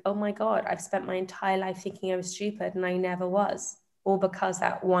was like, "Oh my God, I've spent my entire life thinking I was stupid, and I never was, all because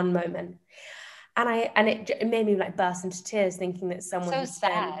that one moment." And it made me like burst into tears, thinking that someone who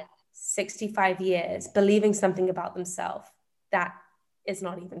spent 65 years believing something about themselves that is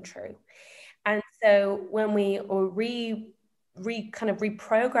not even true. And so when we are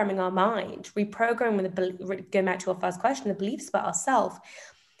reprogramming our mind, going back to our first question, the beliefs about ourselves,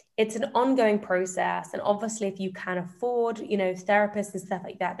 it's an ongoing process. And obviously, if you can afford, therapists and stuff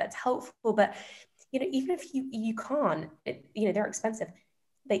like that, that's helpful. But, even if you can't, they're expensive.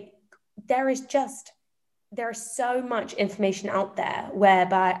 There is so much information out there,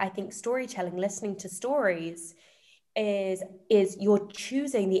 whereby I think storytelling, listening to stories, is you're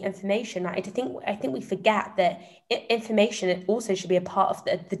choosing the information. I think we forget that information also should be a part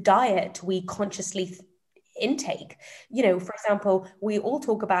of the diet we consciously intake. For example, we all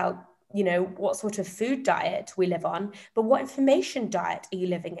talk about what sort of food diet we live on, but what information diet are you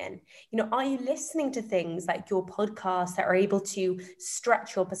living in? Are you listening to things like your podcast that are able to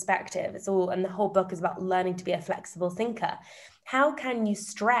stretch your perspective? And the whole book is about learning to be a flexible thinker. How can you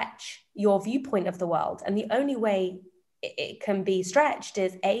stretch your viewpoint of the world? And the only way it can be stretched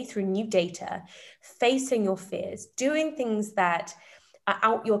is through new data, facing your fears, doing things that are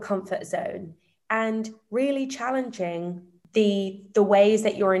out your comfort zone, and really challenging the ways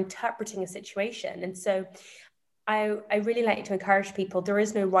that you're interpreting a situation. And so I really like to encourage people, there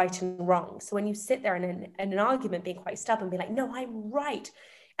is no right and wrong. So when you sit there in an argument being quite stubborn, be like, no, I'm right.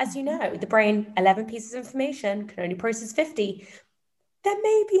 As you know, the brain, 11 pieces of information, can only process 50. There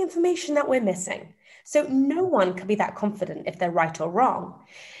may be information that we're missing. So no one can be that confident if they're right or wrong.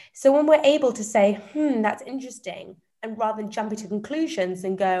 So when we're able to say, that's interesting, and rather than jumping to conclusions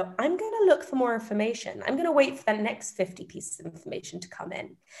and go, I'm going to look for more information. I'm going to wait for the next 50 pieces of information to come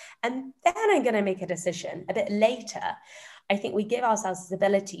in. And then I'm going to make a decision a bit later. I think we give ourselves this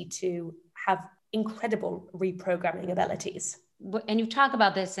ability to have incredible reprogramming abilities. And you talk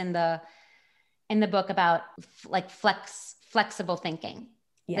about this in the book about like flexible thinking.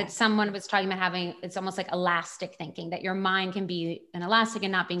 Yes. That someone was talking about having, it's almost like elastic thinking, that your mind can be an elastic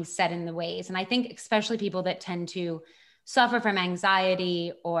and not being set in the ways. And I think especially people that tend to suffer from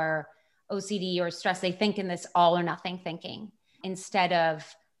anxiety or OCD or stress, they think in this all or nothing thinking instead of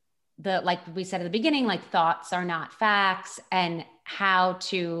like we said at the beginning, like thoughts are not facts, and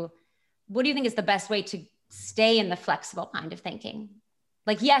what do you think is the best way to stay in the flexible kind of thinking?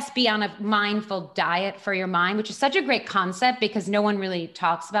 Like, yes, be on a mindful diet for your mind, which is such a great concept because no one really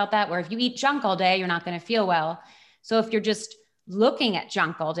talks about that, where if you eat junk all day, you're not going to feel well. So if you're just looking at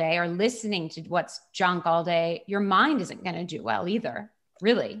junk all day or listening to what's junk all day, your mind isn't going to do well either,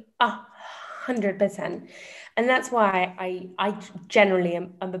 really. 100%. And that's why I generally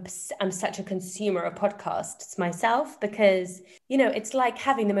I'm such a consumer of podcasts myself, because, you know, it's like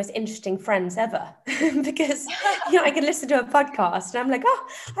having the most interesting friends ever because, you know, I can listen to a podcast and I'm like, oh,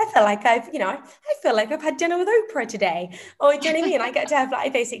 I feel like I've had dinner with Oprah today. Or do you know what I mean? I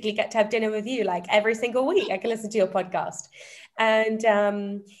basically get to have dinner with you like every single week. I can listen to your podcast. And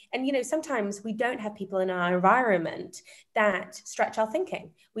you know, sometimes we don't have people in our environment that stretch our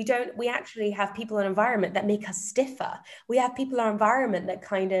thinking. We actually have people in our environment that make us stiffer. We have people in our environment that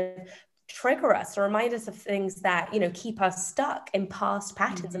kind of trigger us or remind us of things that, you know, keep us stuck in past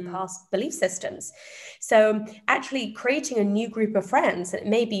patterns and past belief systems. So actually creating a new group of friends, it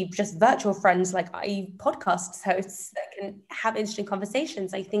may be just virtual friends like podcast hosts that can have interesting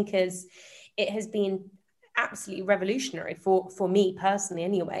conversations, I think it has been absolutely revolutionary for me personally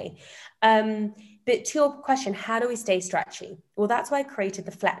anyway. But to your question, how do we stay stretchy? Well, that's why I created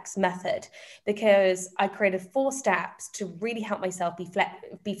the flex method, because I created 4 steps to really help myself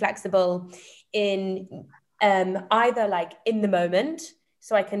be flexible in either like in the moment,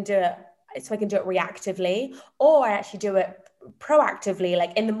 so I can do it reactively, or I actually do it proactively,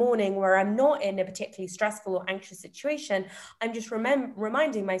 like in the morning where I'm not in a particularly stressful or anxious situation. I'm just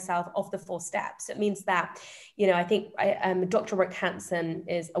reminding myself of the 4 steps. It means that, you know, I think Dr. Rick Hanson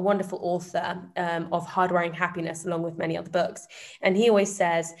is a wonderful author of Hardwiring Happiness, along with many other books. And he always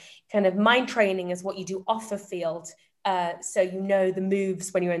says kind of mind training is what you do off the field. So you know the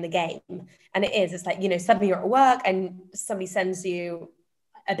moves when you're in the game. And it's like, you know, suddenly you're at work and somebody sends you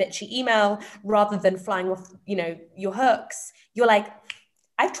a bitchy email, rather than flying off, you know, your hooks, you're like,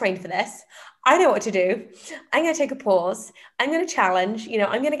 I've trained for this. I know what to do. I'm going to take a pause. I'm going to challenge, you know,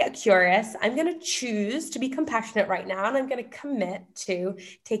 I'm going to get curious. I'm going to choose to be compassionate right now. And I'm going to commit to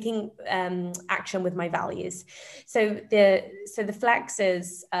taking action with my values. So the flex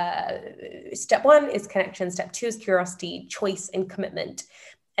is step 1 is connection. Step 2 is curiosity, choice, and commitment.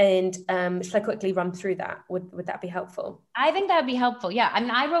 And should I quickly run through that? Would that be helpful? I think that would be helpful. Yeah. I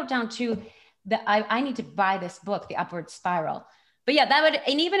mean, I wrote down too that I need to buy this book, The Upward Spiral. But yeah, that would,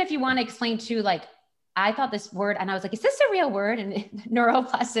 and even if you want to explain too, like, I thought this word, and I was like, is this a real word? And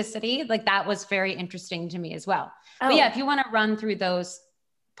neuroplasticity, like that was very interesting to me as well. But yeah, if you want to run through those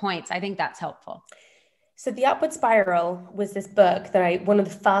points, I think that's helpful. So The Upward Spiral was this book that one of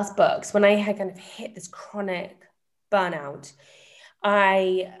the first books when I had kind of hit this chronic burnout.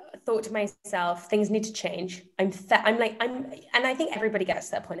 I thought to myself, things need to change. And I think everybody gets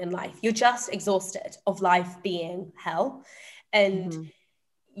to that point in life. You're just exhausted of life being hell. And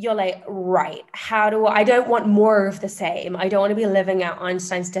you're like, right, I don't want more of the same. I don't want to be living out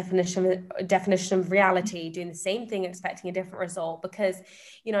Einstein's definition of reality, doing the same thing, expecting a different result, because,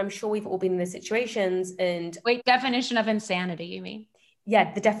 you know, I'm sure we've all been in those situations. And wait, definition of insanity, you mean?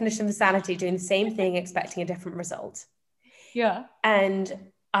 Yeah, the definition of insanity, doing the same thing, expecting a different result. Yeah. And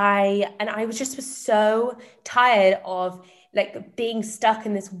I was just so tired of like being stuck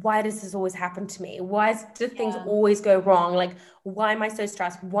in this. Why does this always happen to me? Why do things always go wrong? Like, why am I so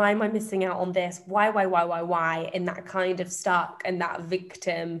stressed? Why am I missing out on this? Why? In that kind of stuck and that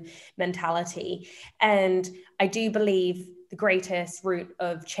victim mentality. And I do believe the greatest route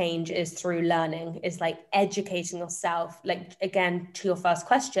of change is through learning, is like educating yourself. Like, again, to your first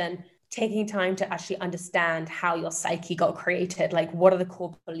question, taking time to actually understand how your psyche got created. Like, what are the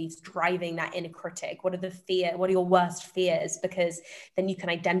core beliefs driving that inner critic? What are your worst fears? Because then you can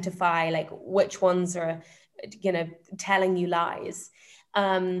identify like which ones are, you know, telling you lies.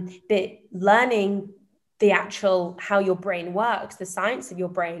 But learning the actual, how your brain works, the science of your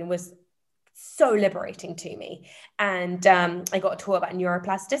brain, was so liberating to me. And I got taught about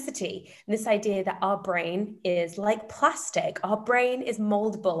neuroplasticity, and this idea that our brain is like plastic. Our brain is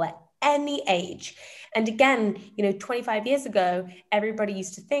moldable at any age. And again, you know, 25 years ago, everybody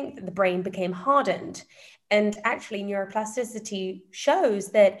used to think that the brain became hardened. And actually, neuroplasticity shows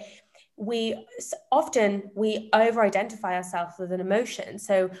that we over-identify ourselves with an emotion.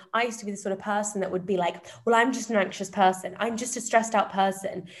 So I used to be the sort of person that would be like, well, I'm just an anxious person. I'm just a stressed out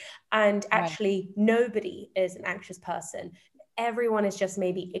person. And actually, nobody is an anxious person. everyone is just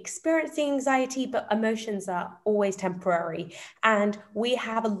maybe experiencing anxiety, but emotions are always temporary. And we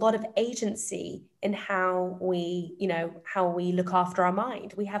have a lot of agency in how we look after our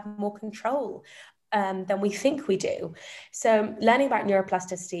mind. We have more control than we think we do. So learning about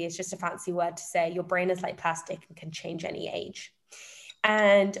neuroplasticity is just a fancy word to say your brain is like plastic and can change any age.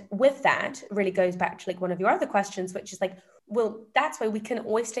 And with that, it really goes back to like one of your other questions, which is like, well, that's why we can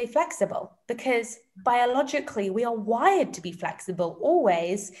always stay flexible, because biologically we are wired to be flexible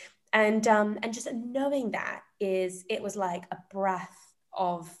always. And just knowing that it was like a breath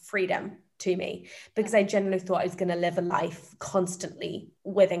of freedom to me, because I generally thought I was going to live a life constantly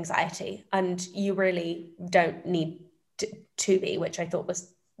with anxiety, and you really don't need to be, which I thought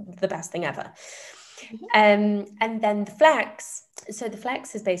was the best thing ever. And then the flex. So the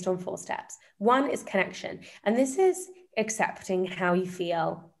flex is based on 4 steps. One is connection. And this is accepting how you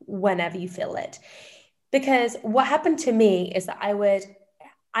feel whenever you feel it. Because what happened to me is that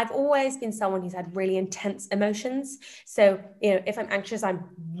I've always been someone who's had really intense emotions. So, if I'm anxious, I'm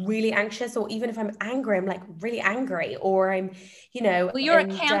really anxious. Or even if I'm angry, I'm like really angry. Or I'm, Well, you're a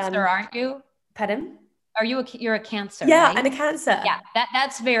Cancer, aren't you? Pardon? You're a Cancer, yeah, right? I'm a Cancer. Yeah,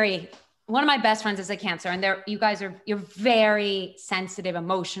 that's very, one of my best friends is a Cancer, and you're very sensitive,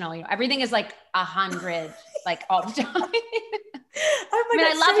 emotional. Everything is like 100, like all the time. Oh my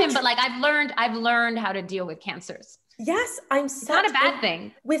God, I love him, but like I've learned how to deal with Cancers. Yes, It's not a bad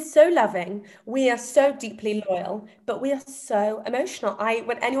thing. We're so loving. We are so deeply loyal, but we are so emotional.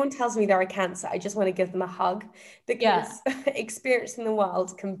 When anyone tells me they're a Cancer, I just want to give them a hug, because experiencing the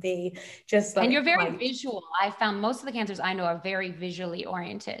world can be just like. And you're very visual. I found most of the Cancers I know are very visually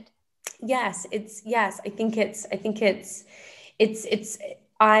oriented. Yes, I think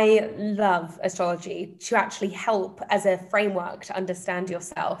I love astrology to actually help as a framework to understand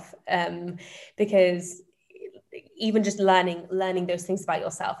yourself, because even just learning those things about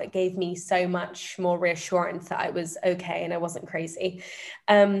yourself, it gave me so much more reassurance that I was okay and I wasn't crazy.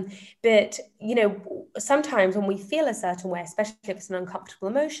 But sometimes when we feel a certain way, especially if it's an uncomfortable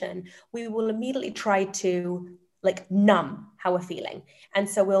emotion, we will immediately try to like numb how we're feeling. And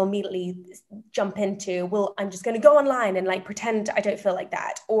so we'll immediately jump into, well, I'm just going to go online and like pretend I don't feel like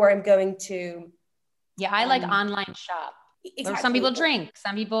that, or I'm going to. Yeah, I like online shop. Exactly. Or some people drink,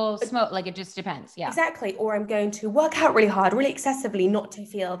 some people smoke, like it just depends. Yeah. Exactly. Or I'm going to work out really hard, really excessively, not to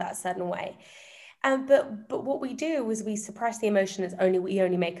feel that certain way. But what we do is we suppress the emotion. We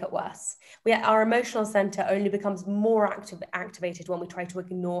only make it worse. Our emotional center only becomes more activated when we try to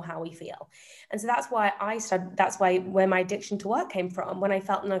ignore how we feel. And so that's why where my addiction to work came from. When I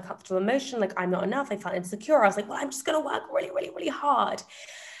felt an uncomfortable emotion, like I'm not enough, I felt insecure. I was like, well, I'm just going to work really, really, really hard.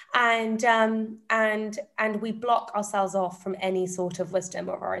 And we block ourselves off from any sort of wisdom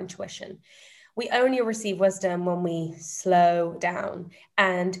or our intuition. We only receive wisdom when we slow down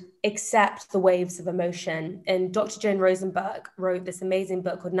and accept the waves of emotion. And Dr. Joan Rosenberg wrote this amazing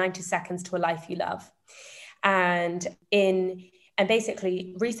book called 90 Seconds to a Life You Love. And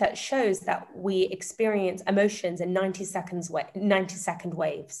basically research shows that we experience emotions in 90-second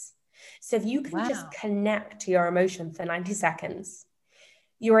waves. So if you can just connect to your emotion for 90 seconds,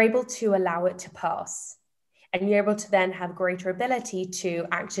 you're able to allow it to pass. And you're able to then have greater ability to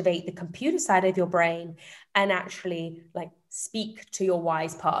activate the computer side of your brain and actually like speak to your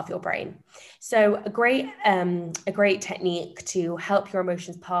wise part of your brain. So a great technique to help your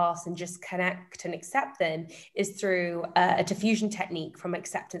emotions pass and just connect and accept them is through a diffusion technique from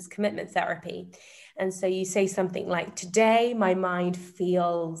acceptance commitment therapy. And so you say something like, today my mind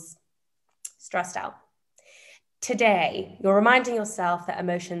feels stressed out. Today, you're reminding yourself that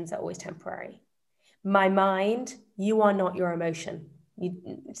emotions are always temporary. My mind, you are not your emotion.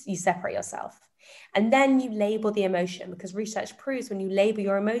 You separate yourself. And then you label the emotion, because research proves when you label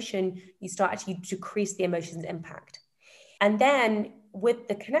your emotion, you start actually decrease the emotion's impact. And then with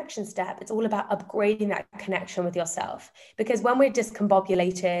the connection step, it's all about upgrading that connection with yourself. Because when we're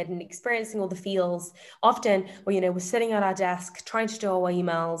discombobulated and experiencing all the feels, often we're sitting at our desk trying to do our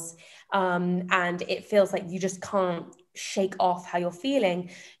emails, and it feels like you just can't shake off how you're feeling.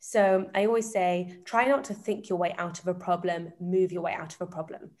 So I always say, try not to think your way out of a problem, move your way out of a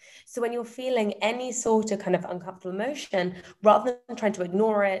problem. So when you're feeling any sort of kind of uncomfortable emotion, rather than trying to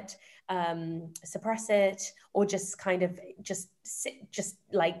ignore it, suppress it, or just kind of just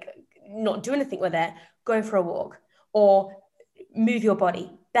like not do anything with it, go for a walk or move your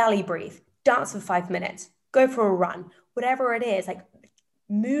body, belly breathe, dance for 5 minutes, go for a run, whatever it is, like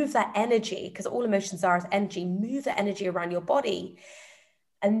move that energy, because all emotions are as energy, move the energy around your body.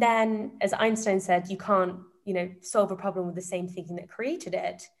 And then, as Einstein said, you can't, solve a problem with the same thinking that created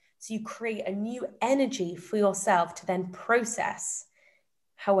it. So you create a new energy for yourself to then process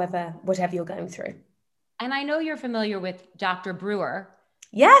whatever you're going through. And I know you're familiar with Dr. Brewer.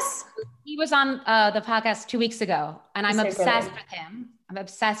 Yes. He was on the podcast 2 weeks ago, and I'm obsessed with him. I'm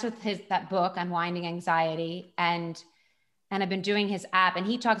obsessed with that book, Unwinding Anxiety, and I've been doing his app, and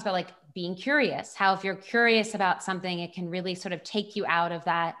he talks about like being curious, how if you're curious about something, it can really sort of take you out of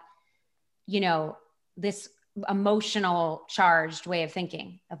that, this emotional charged way of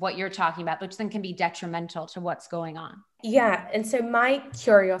thinking of what you're talking about, which then can be detrimental to what's going on. Yeah. And so my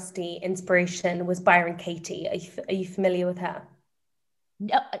curiosity inspiration was Byron Katie. Are you familiar with her?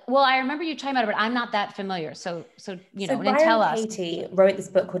 No, well, I remember you talking about it, but I'm not that familiar. So Byron Katie wrote this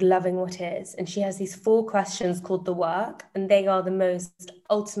book called Loving What Is, and she has these 4 questions called The Work, and they are the most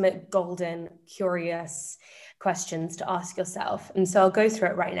ultimate golden, curious questions to ask yourself. And so I'll go through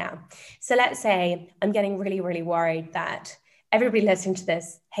it right now. So let's say I'm getting really, really worried that everybody listening to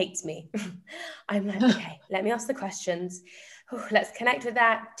this hates me. I'm like, okay, let me ask the questions. Let's connect with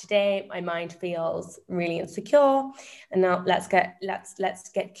that. Today, my mind feels really insecure. And now let's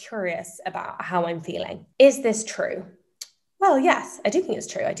get curious about how I'm feeling. Is this true? Well, yes, I do think it's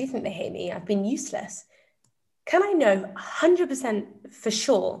true. I do think they hate me. I've been useless. Can I know 100% for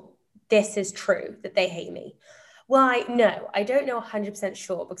sure this is true, that they hate me? Well, I don't know 100%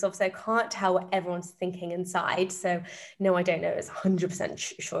 sure, because obviously I can't tell what everyone's thinking inside. So no, I don't know it's 100%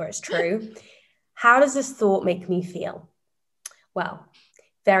 sure it's true. How does this thought make me feel? Well,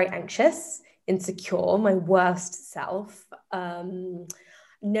 very anxious, insecure, my worst self, no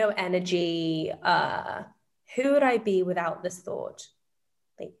energy. Who would I be without this thought?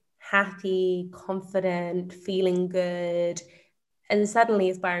 Like happy, confident, feeling good. And suddenly,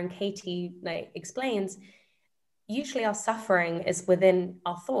 as Byron Katie explains, usually our suffering is within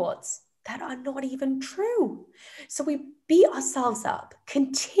our thoughts that are not even true. So we beat ourselves up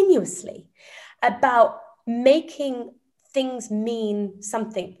continuously about making things mean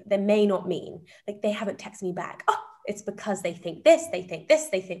something they may not mean. Like they haven't texted me back. Oh, it's because they think this, they think this,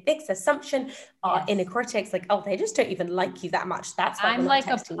 they think this. Assumption, our inner critics, like, oh, they just don't even like you that much. That's why I'm like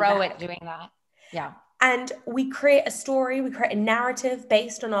a pro at doing that. Yeah. And we create a story, we create a narrative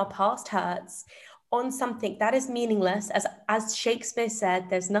based on our past hurts on something that is meaningless. As Shakespeare said,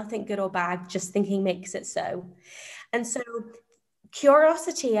 there's nothing good or bad, just thinking makes it so. And so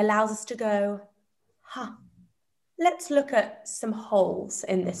curiosity allows us to go, let's look at some holes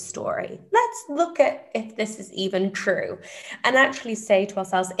in this story. Let's look at if this is even true, and actually say to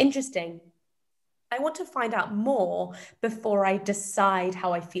ourselves, interesting, I want to find out more before I decide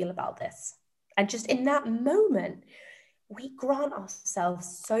how I feel about this. And just in that moment, we grant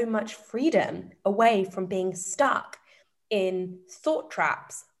ourselves so much freedom away from being stuck in thought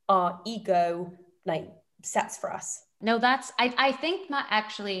traps our ego sets for us. No, I think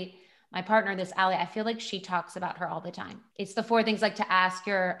my partner, this Allie, I feel like she talks about her all the time. It's the 4 things like to ask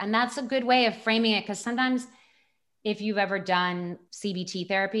and that's a good way of framing it. Cause sometimes if you've ever done CBT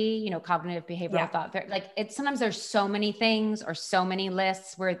therapy, cognitive behavioral thought therapy, sometimes there's so many things or so many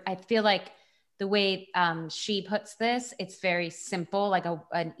lists where I feel like the way she puts this, it's very simple, like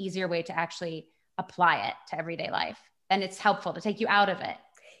an easier way to actually apply it to everyday life. And it's helpful to take you out of it.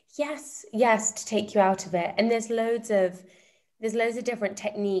 Yes, to take you out of it. And there's loads of different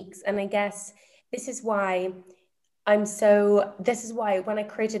techniques. And I guess this is why when I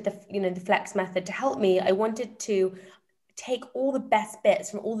created the Flex method to help me, I wanted to take all the best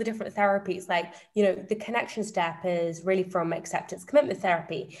bits from all the different therapies. The connection step is really from acceptance commitment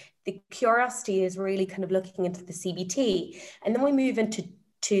therapy. The curiosity is really kind of looking into the CBT. And then we move into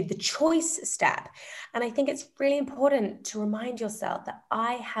the choice step. And I think it's really important to remind yourself that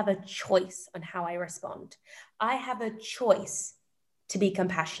I have a choice on how I respond. I have a choice to be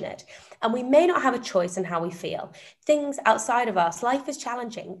compassionate. And we may not have a choice in how we feel. Things outside of us, life is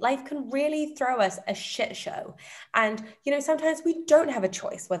challenging. Life can really throw us a shit show. And, sometimes we don't have a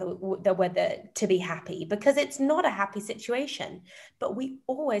choice whether to be happy, because it's not a happy situation. But we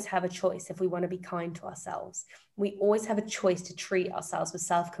always have a choice if we want to be kind to ourselves. We always have a choice to treat ourselves with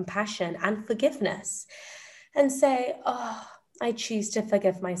self-compassion and forgiveness and say, oh, I choose to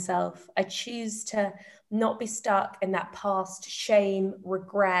forgive myself. I choose to not be stuck in that past shame,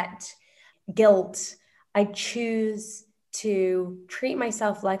 regret, guilt. I choose to treat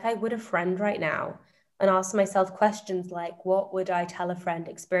myself like I would a friend right now and ask myself questions like, what would I tell a friend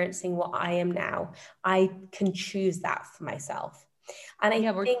experiencing what I am now? I can choose that for myself. And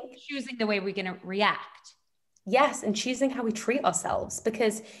we're choosing the way we're going to react. Yes, and choosing how we treat ourselves,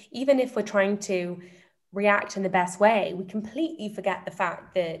 because even if we're trying to react in the best way, we completely forget the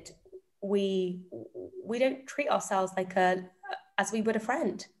fact that we don't treat ourselves like a as we would a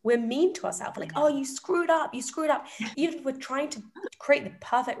friend. We're mean to ourselves. We're like, oh, you screwed up. Even if we're trying to create the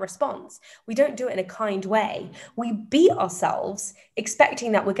perfect response, we don't do it in a kind way. We beat ourselves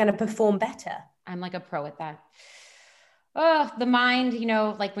expecting that we're going to perform better. I'm like a pro at that. Oh, the mind,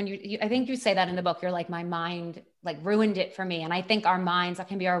 like when I think you say that in the book, you're like, my mind like ruined it for me. And I think our minds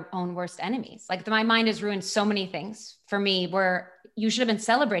can be our own worst enemies. Like my mind has ruined so many things for me where you should have been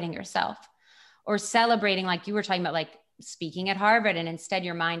celebrating yourself or celebrating, like you were talking about, like speaking at Harvard. And instead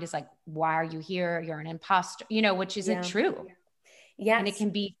your mind is like, why are you here? You're an imposter, which isn't true. Yes. And it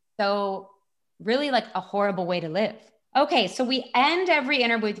can be so really like a horrible way to live. Okay. So we end every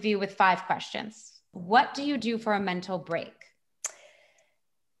interview with 5 questions. What do you do for a mental break?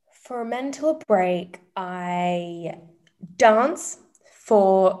 For a mental break, I dance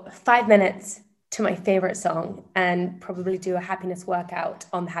for 5 minutes to my favorite song and probably do a happiness workout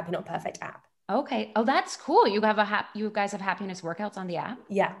on the Happy Not Perfect app. Okay. Oh, that's cool. You guys have happiness workouts on the app?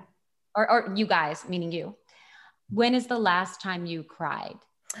 Yeah. Or you guys, meaning you. When is the last time you cried?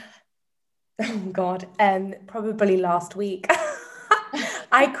 Oh God, probably last week.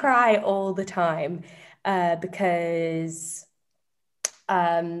 I cry all the time because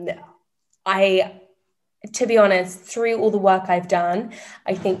to be honest, through all the work I've done,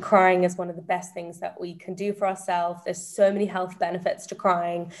 I think crying is one of the best things that we can do for ourselves. There's so many health benefits to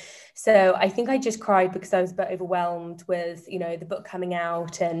crying. So I think I just cried because I was a bit overwhelmed with, the book coming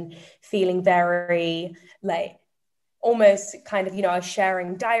out and feeling very like almost kind of, I was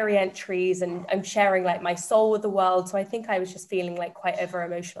sharing diary entries and I'm sharing like my soul with the world. So I think I was just feeling like quite over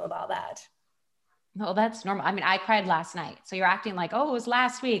emotional about that. No, that's normal. I mean, I cried last night. So you're acting like, oh, it was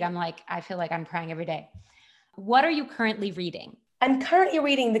last week. I'm like, I feel like I'm crying every day. What are you currently reading? I'm currently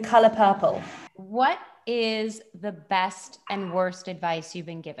reading The Color Purple. What is the best and worst advice you've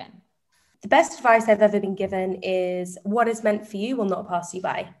been given? The best advice I've ever been given is what is meant for you will not pass you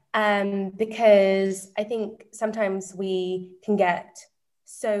by. Because I think sometimes we can get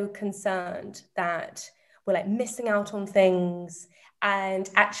so concerned that we're like missing out on things. And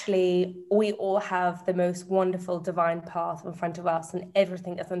actually, we all have the most wonderful divine path in front of us and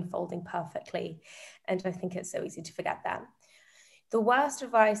everything is unfolding perfectly. And I think it's so easy to forget that. The worst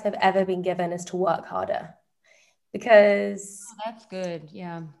advice I've ever been given is to work harder. Because that's good.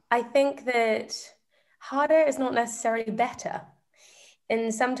 Yeah. I think that harder is not necessarily better.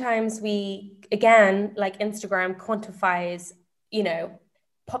 And sometimes we, again, like Instagram quantifies,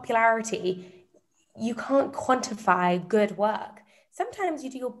 popularity. You can't quantify good work. Sometimes you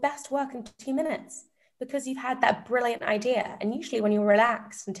do your best work in 2 minutes because you've had that brilliant idea. And usually when you're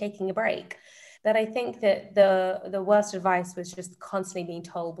relaxed and taking a break, that I think that the worst advice was just constantly being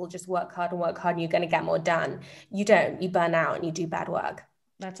told, well, just work hard and you're going to get more done. You don't, you burn out and you do bad work.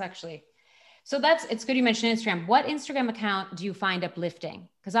 That's actually, it's good you mentioned Instagram. What Instagram account do you find uplifting?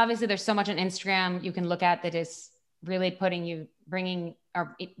 Because obviously there's so much on Instagram you can look at that is really bringing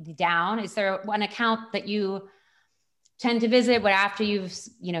down. Is there one account that you tend to visit where after you've,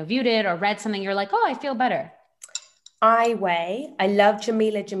 viewed it or read something, you're like, oh, I feel better? I Weigh. I love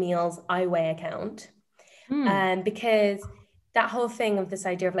Jamila Jamil's I Weigh account. Because that whole thing of this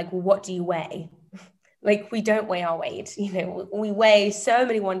idea of like, what do you weigh? Like we don't weigh our weight, we weigh so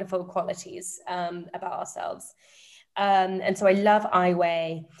many wonderful qualities about ourselves. And so I love I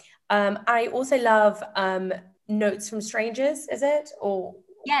Weigh. I also love Notes from Strangers, is it? Or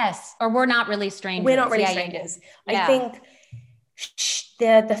yes, or We're Not Really Strangers. We're Not Really Strangers. Yeah. I think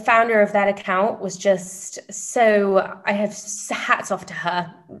the founder of that account was just so, I have hats off to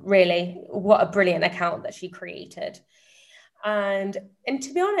her, really. What a brilliant account that she created. And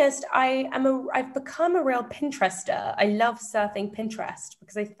to be honest, I've become a real Pinterester. I love surfing Pinterest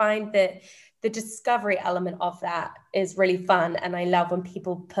because I find that the discovery element of that is really fun. And I love when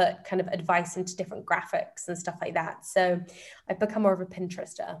people put kind of advice into different graphics and stuff like that. So I've become more of a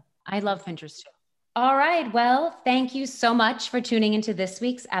Pinterester. I love Pinterest too. All right. Well, thank you so much for tuning into this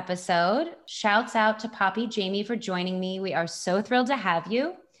week's episode. Shouts out to Poppy Jamie for joining me. We are so thrilled to have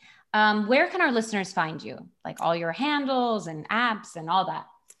you. Where can our listeners find you? Like all your handles and apps and all that.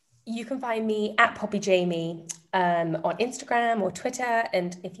 You can find me at Poppy Jamie on Instagram or Twitter.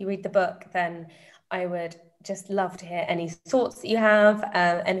 And if you read the book, then I would just love to hear any thoughts that you have,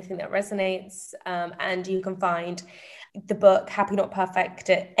 anything that resonates. And you can find the book Happy Not Perfect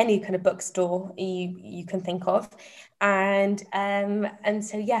at any kind of bookstore you can think of. And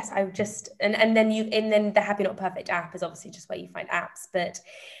so yes, I would just and then the Happy Not Perfect app is obviously just where you find apps, but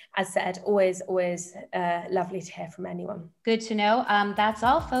as said, always lovely to hear from anyone. Good to know. That's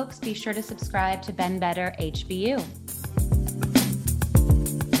all, folks. Be sure to subscribe to Ben Better HBU.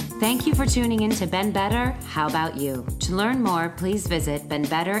 Thank you for tuning in to Ben Better, How About You? To learn more, please visit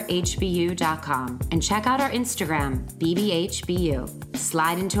benbetterhbu.com and check out our Instagram, bbhbu.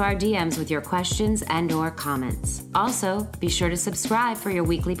 Slide into our DMs with your questions and/or comments. Also, be sure to subscribe for your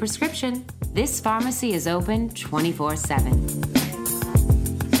weekly prescription. This pharmacy is open 24/7.